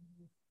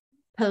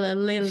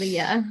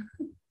 Palilia.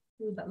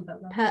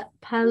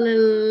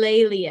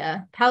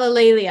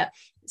 Palilalia.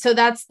 So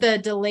that's the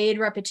delayed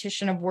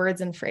repetition of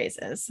words and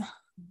phrases.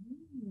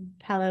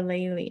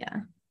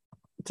 Palilalia.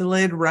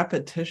 Delayed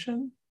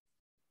repetition?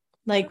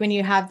 Like when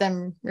you have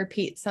them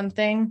repeat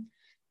something,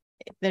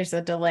 there's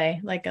a delay,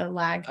 like a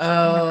lag.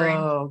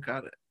 Oh,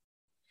 got it.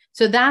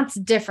 So that's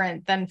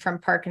different than from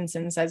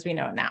Parkinson's as we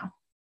know it now.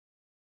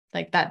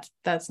 Like that's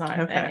not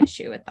an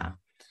issue with that.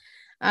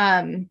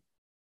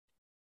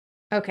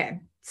 Okay.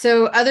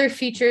 So other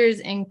features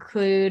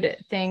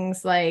include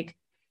things like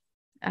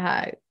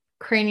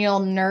cranial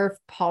nerve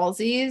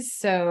palsies,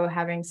 so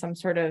having some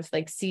sort of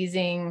like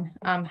seizing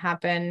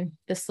happen,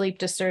 the sleep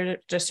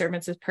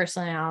disturbances,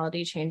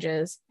 personality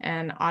changes,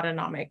 and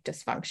autonomic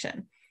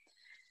dysfunction.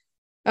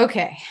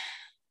 Okay,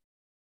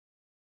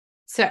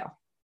 so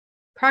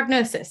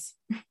prognosis,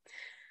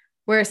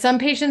 where some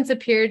patients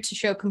appeared to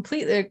show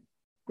complete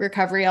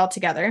recovery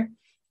altogether.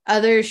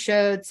 Others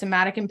showed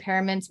somatic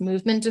impairments,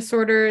 movement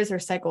disorders, or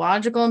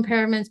psychological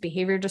impairments,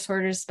 behavior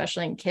disorders,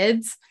 especially in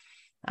kids.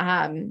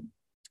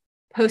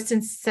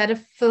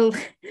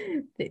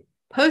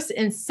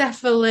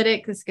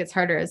 Post-encephalitic, this gets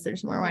harder as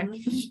there's more wine.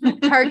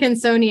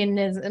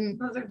 Parkinsonianism,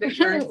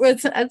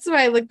 that's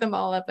why I looked them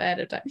all up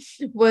ahead of time,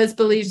 was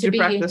believed to be.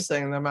 Did you practice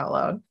saying them out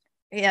loud?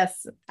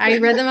 Yes, I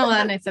read them out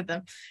loud and I said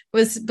them.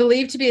 Was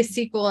believed to be a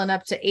sequel in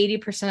up to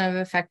 80% of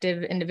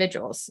affected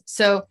individuals.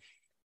 So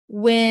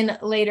when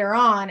later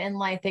on in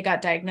life they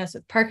got diagnosed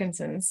with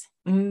Parkinson's,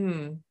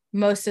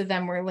 most of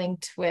them were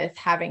linked with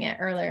having it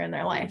earlier in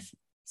their life.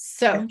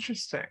 So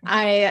interesting.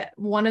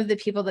 One of the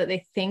people that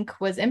they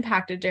think was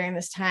impacted during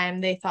this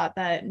time, they thought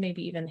that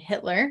maybe even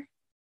Hitler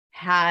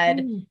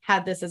had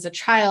this as a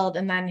child,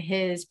 and then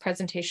his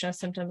presentation of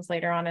symptoms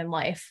later on in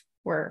life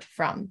were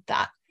from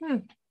that.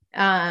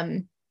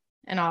 And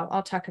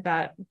I'll talk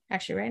about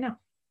actually right now.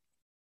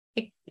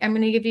 I'm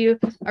going to give you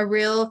a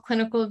real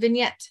clinical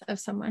vignette of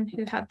someone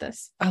who had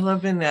this. I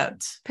love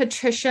vignettes.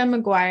 Patricia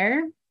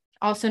McGuire,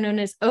 also known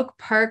as Oak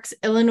Park's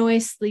Illinois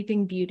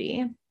Sleeping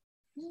Beauty.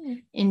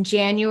 In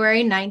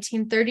January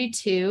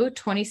 1932,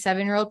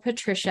 27-year-old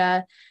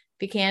Patricia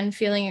began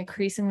feeling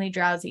increasingly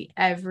drowsy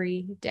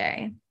every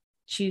day.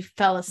 She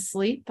fell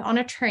asleep on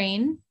a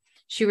train.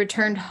 She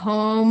returned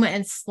home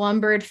and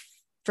slumbered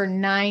for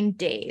 9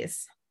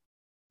 days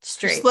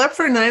straight. She slept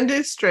for 9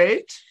 days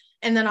straight?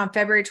 And then on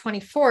February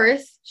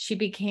 24th, she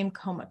became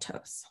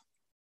comatose.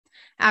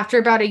 After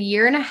about 1.5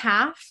 years,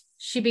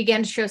 she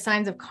began to show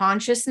signs of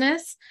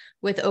consciousness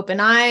with open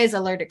eyes,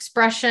 alert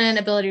expression,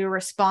 ability to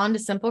respond to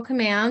simple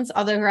commands,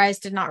 although her eyes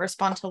did not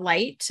respond to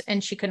light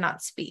and she could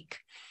not speak.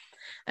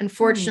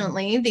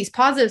 Unfortunately, these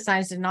positive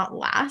signs did not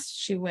last.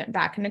 She went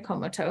back into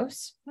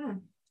comatose.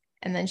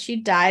 And then she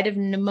died of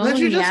pneumonia.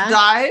 Then she just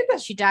died?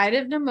 She died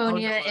of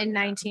pneumonia in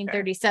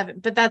 1937. Okay.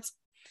 But that's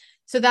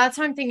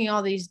how I'm thinking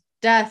all these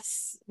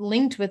deaths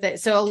linked with it.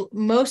 So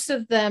most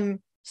of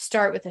them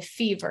start with a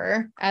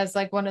fever as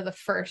like one of the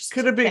first.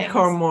 Could it be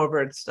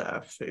comorbid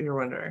stuff, you're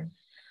wondering?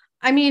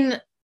 I mean,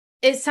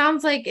 it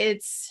sounds like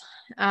it's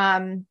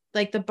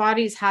like the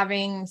body's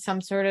having some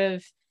sort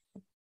of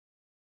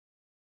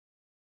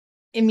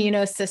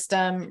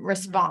immunosystem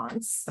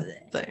response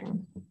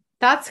thing.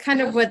 That's kind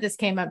of what this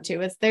came up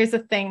to, is there's a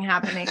thing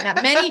happening that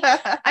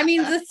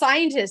the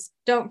scientists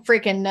don't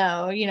freaking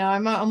know. You know,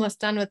 I'm almost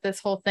done with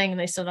this whole thing and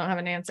they still don't have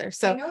an answer.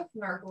 So I know if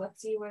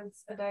narcolepsy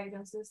was a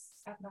diagnosis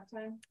at that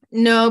time.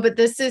 No, but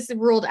this is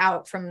ruled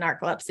out from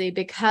narcolepsy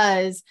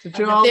because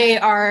they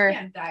are,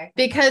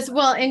 because,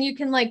 well, and you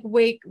can like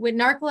wake with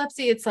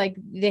narcolepsy. It's like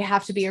they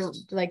have to be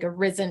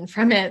arisen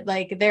from it.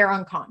 Like they're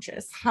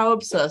unconscious. How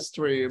obsessed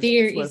were you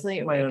with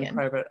My Own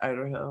Private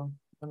Idaho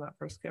when that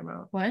first came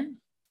out? What?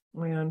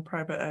 My Own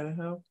Private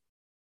Idaho.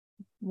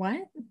 What?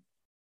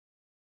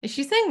 Is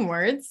she saying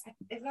words?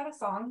 Is that a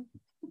song?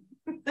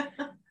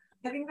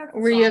 I think that's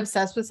Were you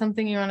obsessed with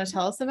something you want to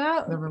tell us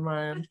about? Never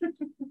mind.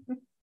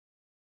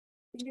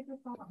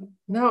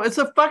 No, it's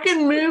a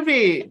fucking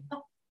movie.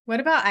 What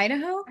about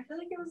Idaho? I feel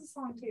like it was a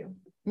song too.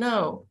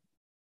 No.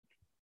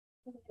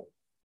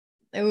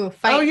 Ooh,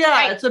 fight. Oh yeah,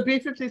 fight. It's a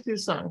B-52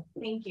 song.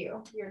 Thank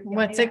you.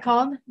 What's it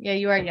called? Yeah,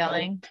 you are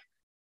yelling.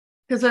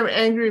 Because I'm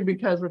angry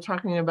because we're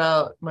talking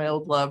about my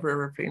old love,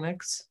 River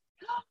Phoenix.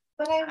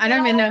 But I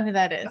don't even know who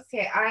that is.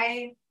 Okay,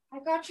 I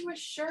got you a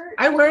shirt.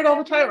 I wear it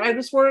all the time. I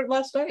just wore it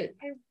last night.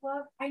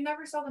 I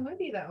never saw the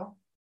movie though.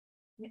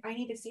 I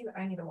need to see that.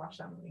 I need to watch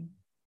that movie.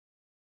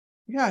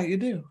 Yeah, you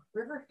do.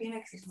 River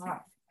Phoenix is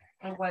hot.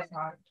 It was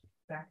hot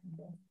back in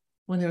the day.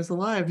 When he was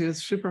alive, he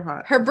was super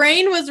hot. Her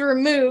brain was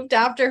removed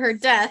after her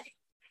death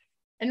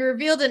and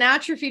revealed an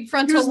atrophied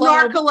frontal lobe. He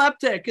was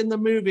narcoleptic in the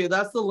movie.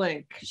 That's the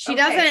link. She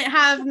doesn't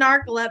have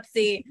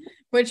narcolepsy,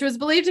 which was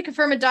believed to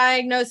confirm a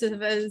diagnosis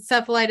of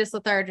encephalitis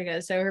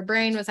lethargica. So her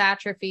brain was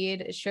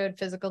atrophied. It showed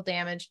physical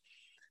damage.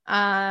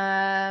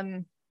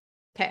 Okay.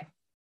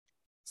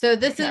 So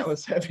this That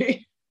was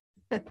heavy.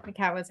 The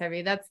cat was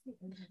heavy.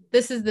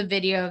 This is the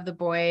video of the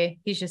boy.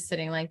 He's just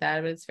sitting like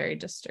that, but it's very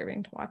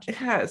disturbing to watch.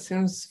 Yeah, it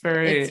seems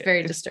very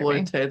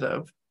disturbing.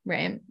 Exploitative.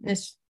 Right.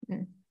 He's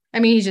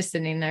just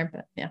sitting there,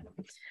 but yeah.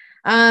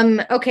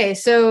 Okay,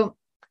 so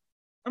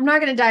I'm not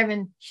going to dive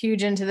in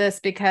huge into this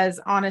because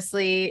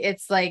honestly,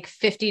 it's like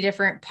 50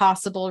 different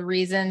possible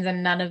reasons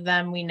and none of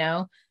them we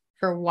know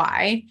for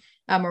why.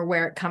 Or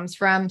where it comes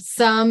from.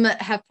 Some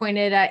have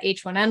pointed at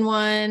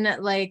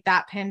H1N1, like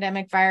that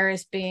pandemic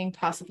virus being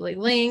possibly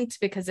linked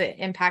because it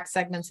impacts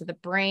segments of the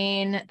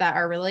brain that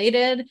are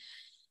related.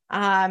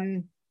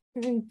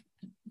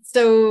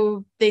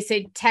 So they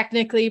say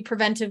technically,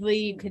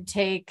 preventively, you could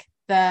take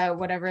the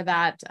whatever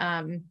that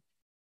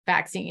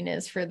vaccine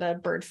is for the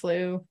bird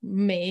flu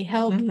may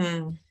help.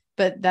 Mm-hmm.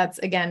 but that's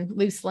again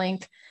loose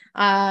link.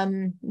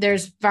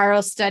 There's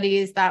viral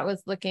studies that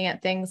was looking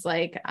at things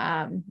like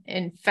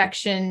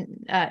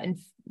infection,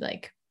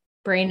 like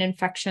brain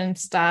infection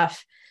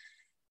stuff.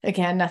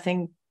 Again,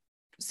 nothing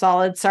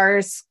solid.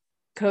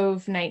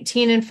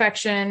 SARS-CoV-19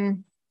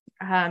 infection.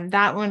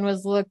 That one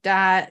was looked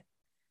at.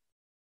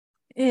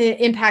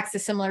 It impacts the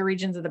similar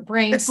regions of the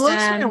brain. It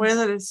looks in a way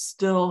that it's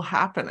still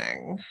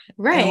happening.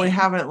 Right. And we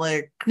haven't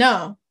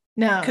no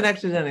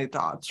connected any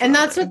dots. And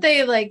really. That's what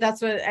they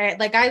that's what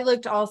I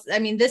looked also. I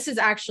mean, this is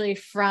actually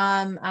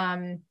from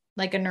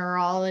like a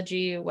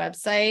neurology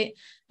website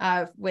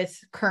with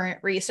current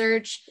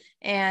research.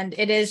 And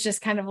it is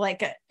just kind of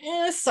like,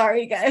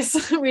 sorry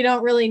guys, we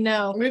don't really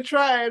know. We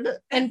tried.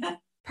 And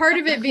part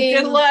of it being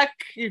good luck.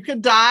 You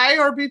could die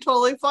or be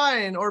totally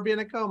fine or be in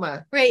a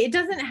coma. Right. It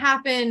doesn't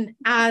happen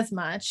as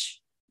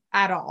much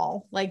at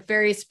all, like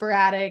very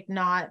sporadic,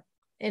 not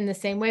in the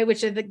same way,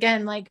 which is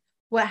again, like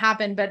what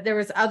happened, but there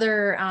was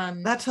other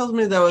that tells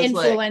me there was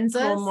influenzas,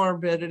 like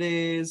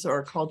comorbidities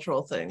or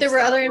cultural things. There were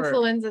other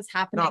influenzas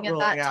happening at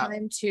that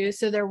time too.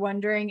 So they're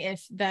wondering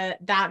if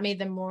that made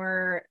them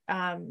more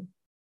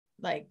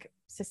like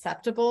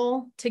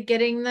susceptible to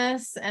getting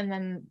this, and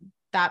then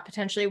that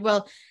potentially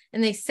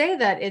and they say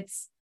that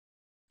it's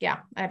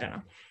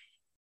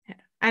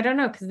I don't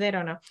know because they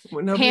don't know.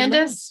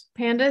 Pandas,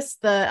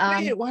 the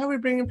wait, why are we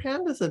bringing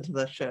pandas into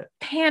this shit?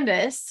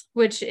 Pandas,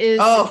 which is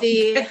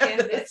the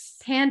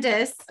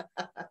Pandas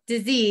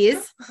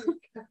disease,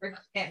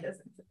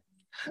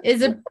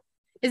 is a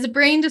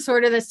brain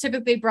disorder that's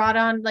typically brought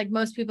on, like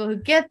most people who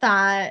get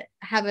that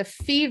have a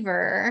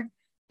fever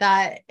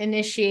that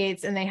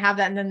initiates, and they have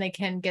that, and then they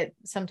can get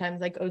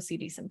sometimes like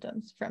OCD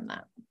symptoms from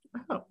that.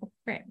 Oh,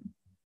 right.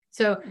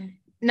 So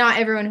not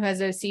everyone who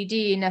has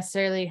OCD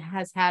necessarily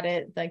has had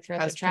it like throughout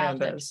their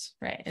childhood. Pandas.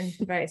 Right. And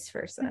vice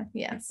versa.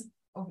 Yes.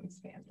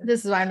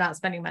 This is why I'm not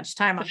spending much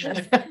time on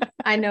this.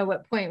 I know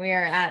what point we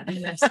are at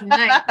in this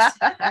night.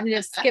 I'm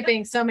just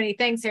skipping so many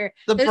things here.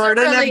 There's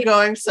burden of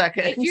going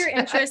second. If you're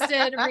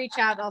interested, reach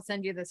out. I'll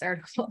send you this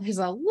article. There's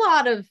a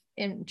lot of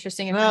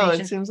interesting information. No,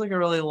 it seems like a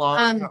really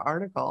long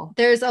article.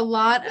 There's a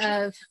lot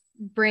of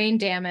brain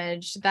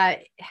damage that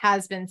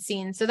has been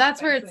seen. So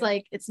that's where it's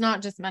like, it's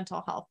not just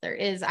mental health. There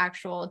is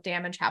actual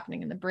damage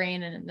happening in the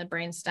brain and in the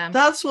brain stem.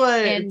 That's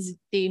what and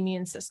the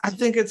immune system. I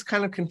think it's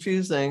kind of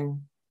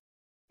confusing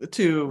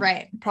to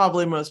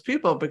probably most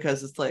people,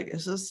 because it's like,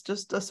 is this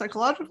just a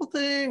psychological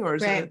thing, or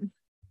is it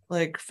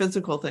like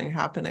physical thing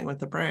happening with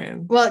the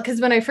brain? Well, because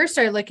when I first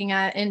started looking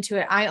into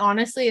it, I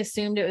honestly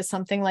assumed it was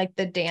something like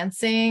the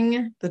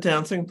dancing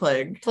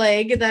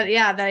plague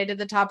that I did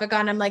the topic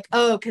on. I'm like,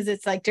 oh, because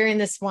it's like during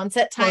this one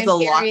set time the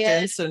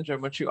locked-in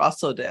syndrome, which you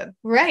also did.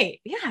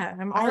 Right. Yeah.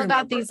 I'm all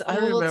about these old...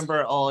 I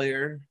remember all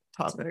your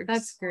topics.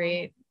 That's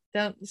great.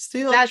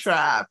 Steel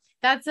trap.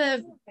 That's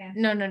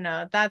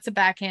no. That's a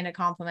backhanded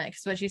compliment,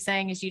 because what she's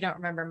saying is you don't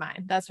remember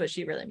mine. That's what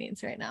she really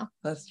means right now.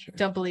 That's true.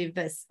 Don't believe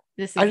this.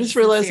 I just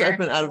realized I've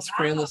been out of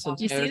screen this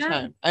entire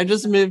time. I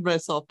just moved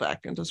myself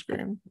back into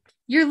screen.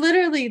 You're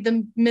literally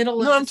the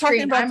middle of the screen. No, I'm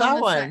talking about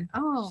that one.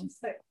 Oh,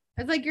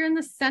 it's like you're in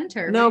the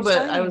center. No,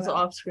 but I was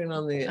off screen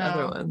on the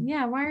other one.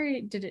 Yeah,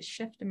 did it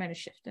shift? It might have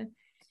shifted.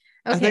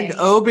 Okay. I think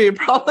Obi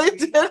probably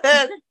did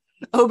it.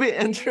 Obi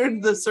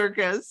entered the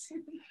circus.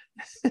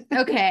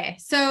 Okay,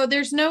 so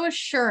there's no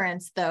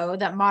assurance though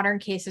that modern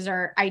cases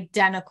are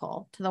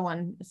identical to the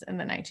ones in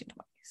the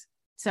 1920s.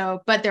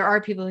 So, but there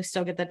are people who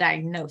still get the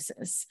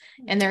diagnosis,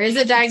 and there is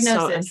a diagnosis.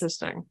 So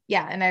interesting.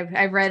 Yeah, and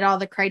I've read all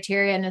the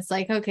criteria, and it's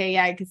like, okay,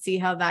 yeah, I could see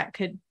how that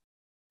could,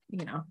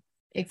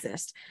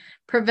 exist.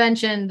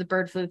 Prevention, the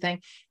bird flu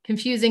thing,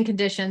 confusing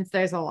conditions.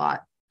 There's a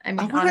lot. I mean,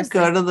 I want to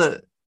go to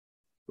the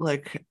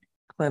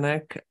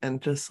clinic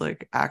and just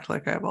act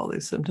like I have all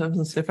these symptoms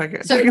and see if I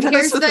get. So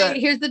here's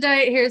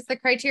the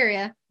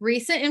criteria: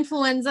 recent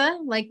influenza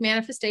like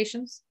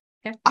manifestations.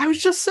 Okay. I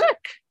was just sick.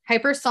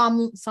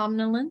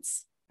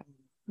 Hypersomnolence.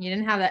 You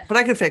didn't have that, but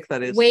I could fake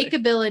that.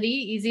 Wakeability,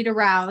 easy to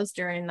rouse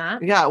during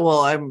that. Yeah,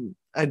 well,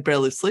 I'd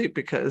barely sleep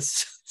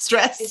because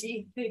stress.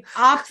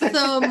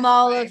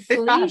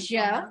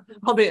 Ophthalmoplegia.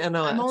 I'll be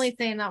NOS. I'm only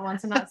saying that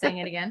once. I'm not saying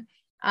it again.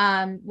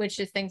 Which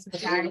is things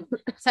with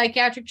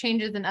psychiatric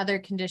changes and other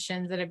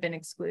conditions that have been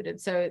excluded.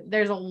 So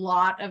there's a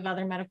lot of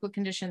other medical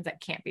conditions that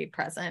can't be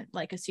present,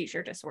 like a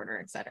seizure disorder,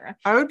 etc.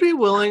 I would be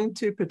willing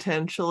to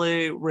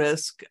potentially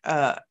risk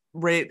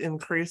rate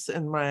increase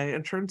in my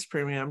insurance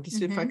premium to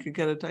see if I could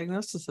get a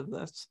diagnosis of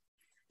this.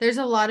 There's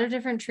a lot of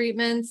different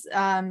treatments,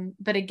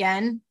 but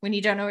again, when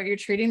you don't know what you're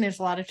treating, there's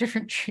a lot of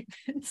different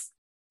treatments,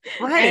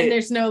 right? And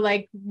there's no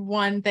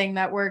one thing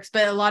that works,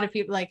 but a lot of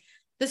people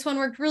this one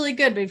worked really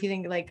good. But if you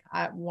think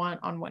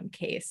one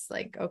case,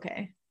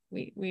 okay,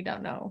 we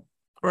don't know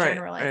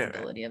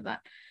generalizability of that.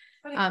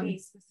 But it be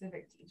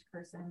specific to each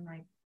person,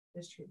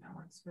 this treatment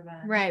works for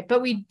them, right?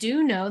 But we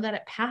do know that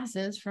it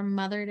passes from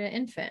mother to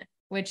infant,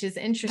 which is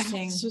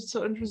interesting. It's just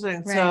so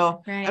interesting. Right,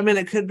 so, right. I mean,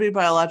 it could be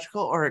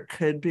biological, or it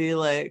could be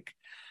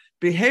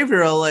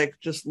behavioral,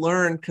 just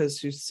learn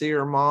because you see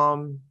your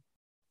mom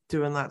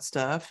doing that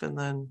stuff, and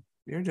then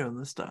you're doing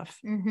this stuff.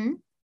 Mm-hmm.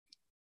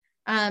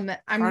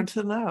 Hard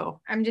to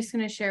know. I'm just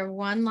going to share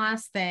one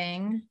last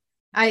thing.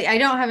 I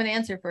don't have an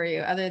answer for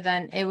you other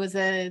than it was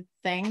a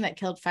thing that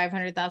killed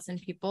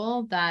 500,000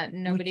 people that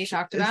nobody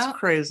talked about. It's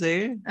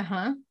crazy.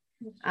 Uh-huh.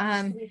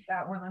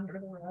 That one under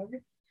the rug.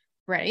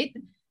 Right.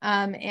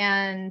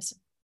 And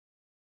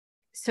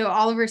so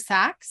Oliver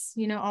Sacks,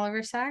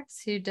 Oliver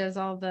Sacks, who does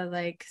all the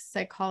like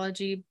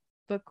psychology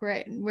book,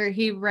 right, where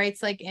he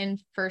writes like in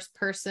first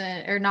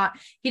person or not,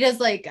 he does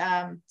like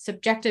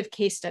subjective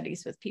case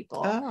studies with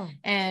people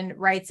and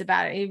writes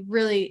about it. He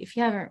really, if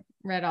you haven't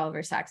read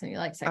Oliver Sacks and you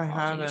like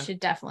psychology, you should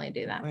definitely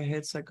do that. I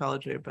hate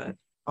psychology, but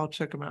I'll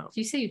check them out.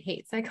 Do you say you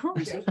hate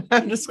psychology?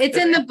 It's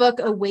in the book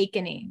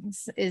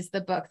Awakenings is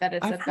the book that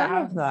it's I've about.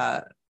 heard of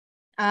that.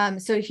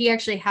 So he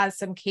actually has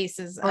some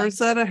cases. Or is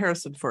that a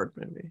Harrison Ford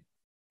movie?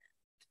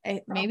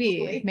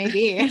 Maybe.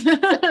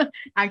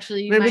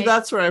 Actually, you maybe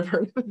that's where I've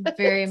heard of it.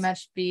 Very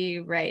much be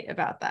right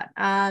about that.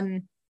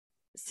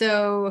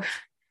 So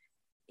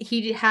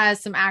he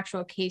has some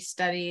actual case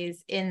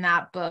studies in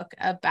that book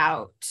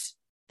about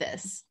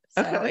this.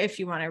 So if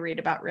you want to read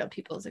about real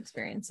people's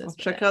experiences, I'll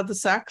check out the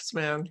Sacks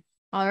Man.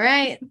 All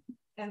right.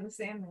 And the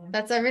Sandman.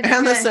 That's everything.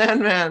 And the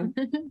Sandman.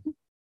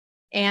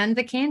 And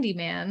the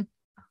Candyman.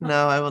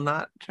 No, I will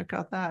not check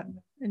out that.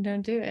 And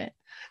don't do it.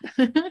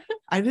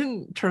 I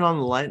didn't turn on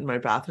the light in my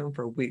bathroom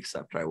for weeks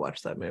after I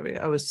watched that movie.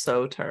 I was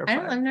so terrified.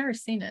 I've never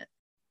seen it.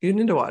 You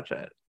need to watch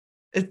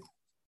it.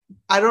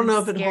 I don't know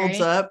if it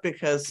holds up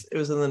because it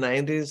was in the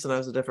 90s and I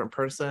was a different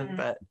person,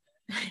 but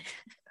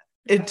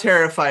it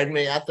terrified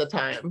me at the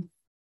time.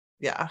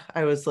 Yeah,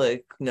 I was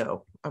like,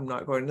 no, I'm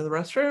not going to the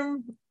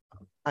restroom.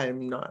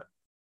 I'm not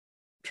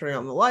turning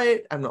on the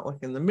light. I'm not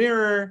looking in the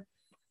mirror.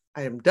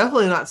 I am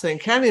definitely not saying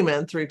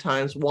Candyman 3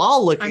 times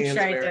while looking in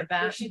the mirror. I did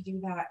that. We should do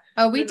that.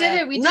 Oh, we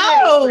did it. We did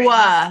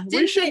it.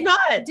 We should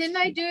not. Didn't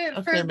I do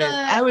it for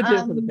I would do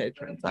it for the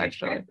patrons,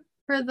 actually.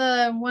 For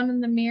the one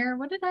in the mirror.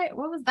 What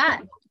was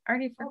that? I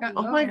already forgot.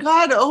 Oh my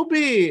God,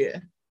 Obi.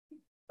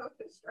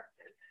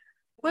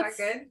 What's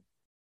good?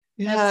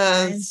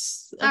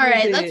 Yes. All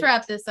right, let's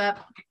wrap this up.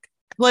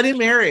 Bloody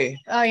Mary.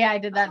 Oh yeah, I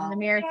did that in the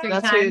mirror 3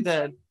 times. That's what you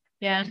did.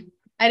 Yeah.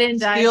 I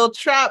didn't die. Steel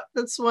trap.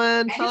 That's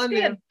when telling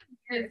you.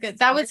 Good.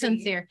 That was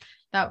sincere.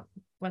 That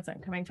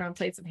wasn't coming from a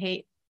place of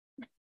hate.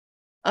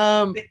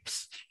 I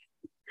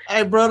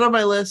wrote on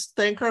my list,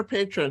 thank our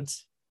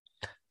patrons.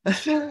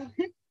 That's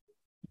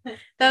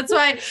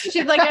why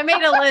she's like, I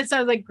made a list. I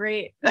was like,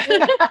 great.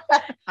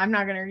 I'm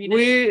not gonna read it.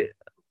 We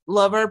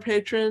love our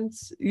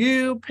patrons.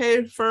 You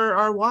paid for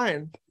our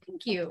wine.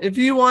 Thank you. If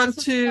you want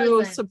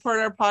to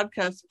support our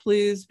podcast,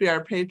 please be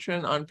our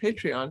patron on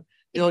Patreon.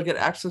 You'll get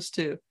access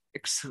to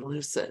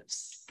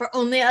exclusives for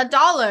only $1.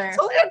 It's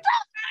only $1.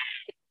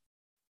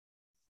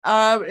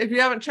 If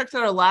you haven't checked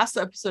out our last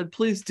episode,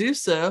 please do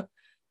so.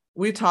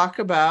 We talk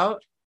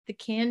about the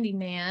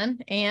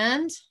Candyman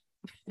and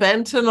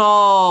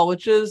fentanyl,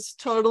 which is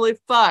totally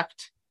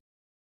fucked.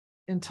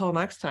 Until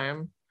next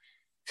time.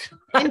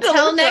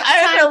 Until next time. I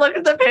have to look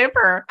at the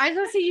paper. I was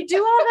gonna say, you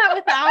do all that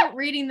without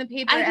reading the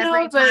paper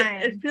every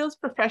time. It feels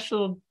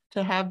professional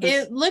to have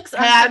this. It looks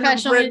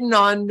unprofessional written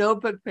on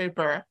notebook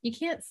paper. You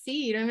can't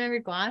see. You don't even have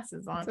your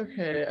glasses on. It's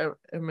okay.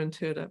 I'm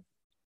intuitive.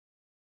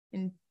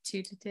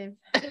 Intuitive.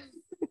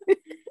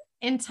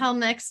 Until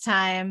next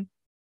time,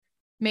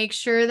 make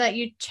sure that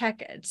you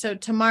check it. So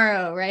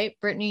tomorrow, right,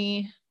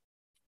 Brittany?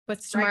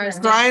 What's tomorrow's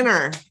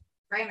Griner.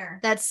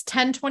 That's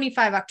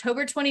 10/25,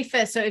 October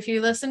 25th. So if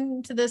you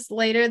listen to this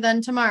later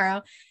than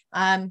tomorrow,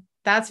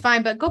 that's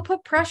fine. But go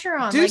put pressure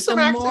on. Do some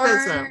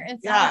activism. More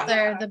it's out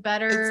there, the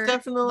better. It's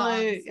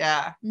definitely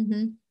thoughts.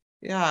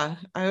 Yeah.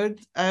 I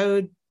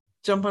would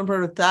jump on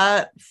board with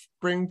that.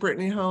 Bring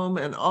Brittany home,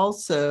 and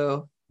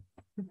also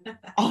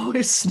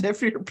always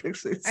sniff your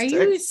pixie stick. Are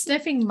you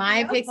sniffing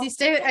my pixie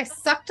stick? I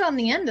sucked on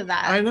the end of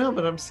that. I know,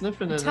 but I'm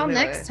sniffing it. Until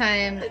next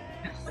time.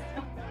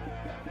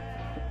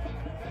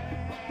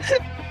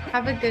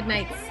 Have a good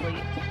night's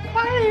sleep.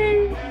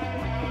 Bye.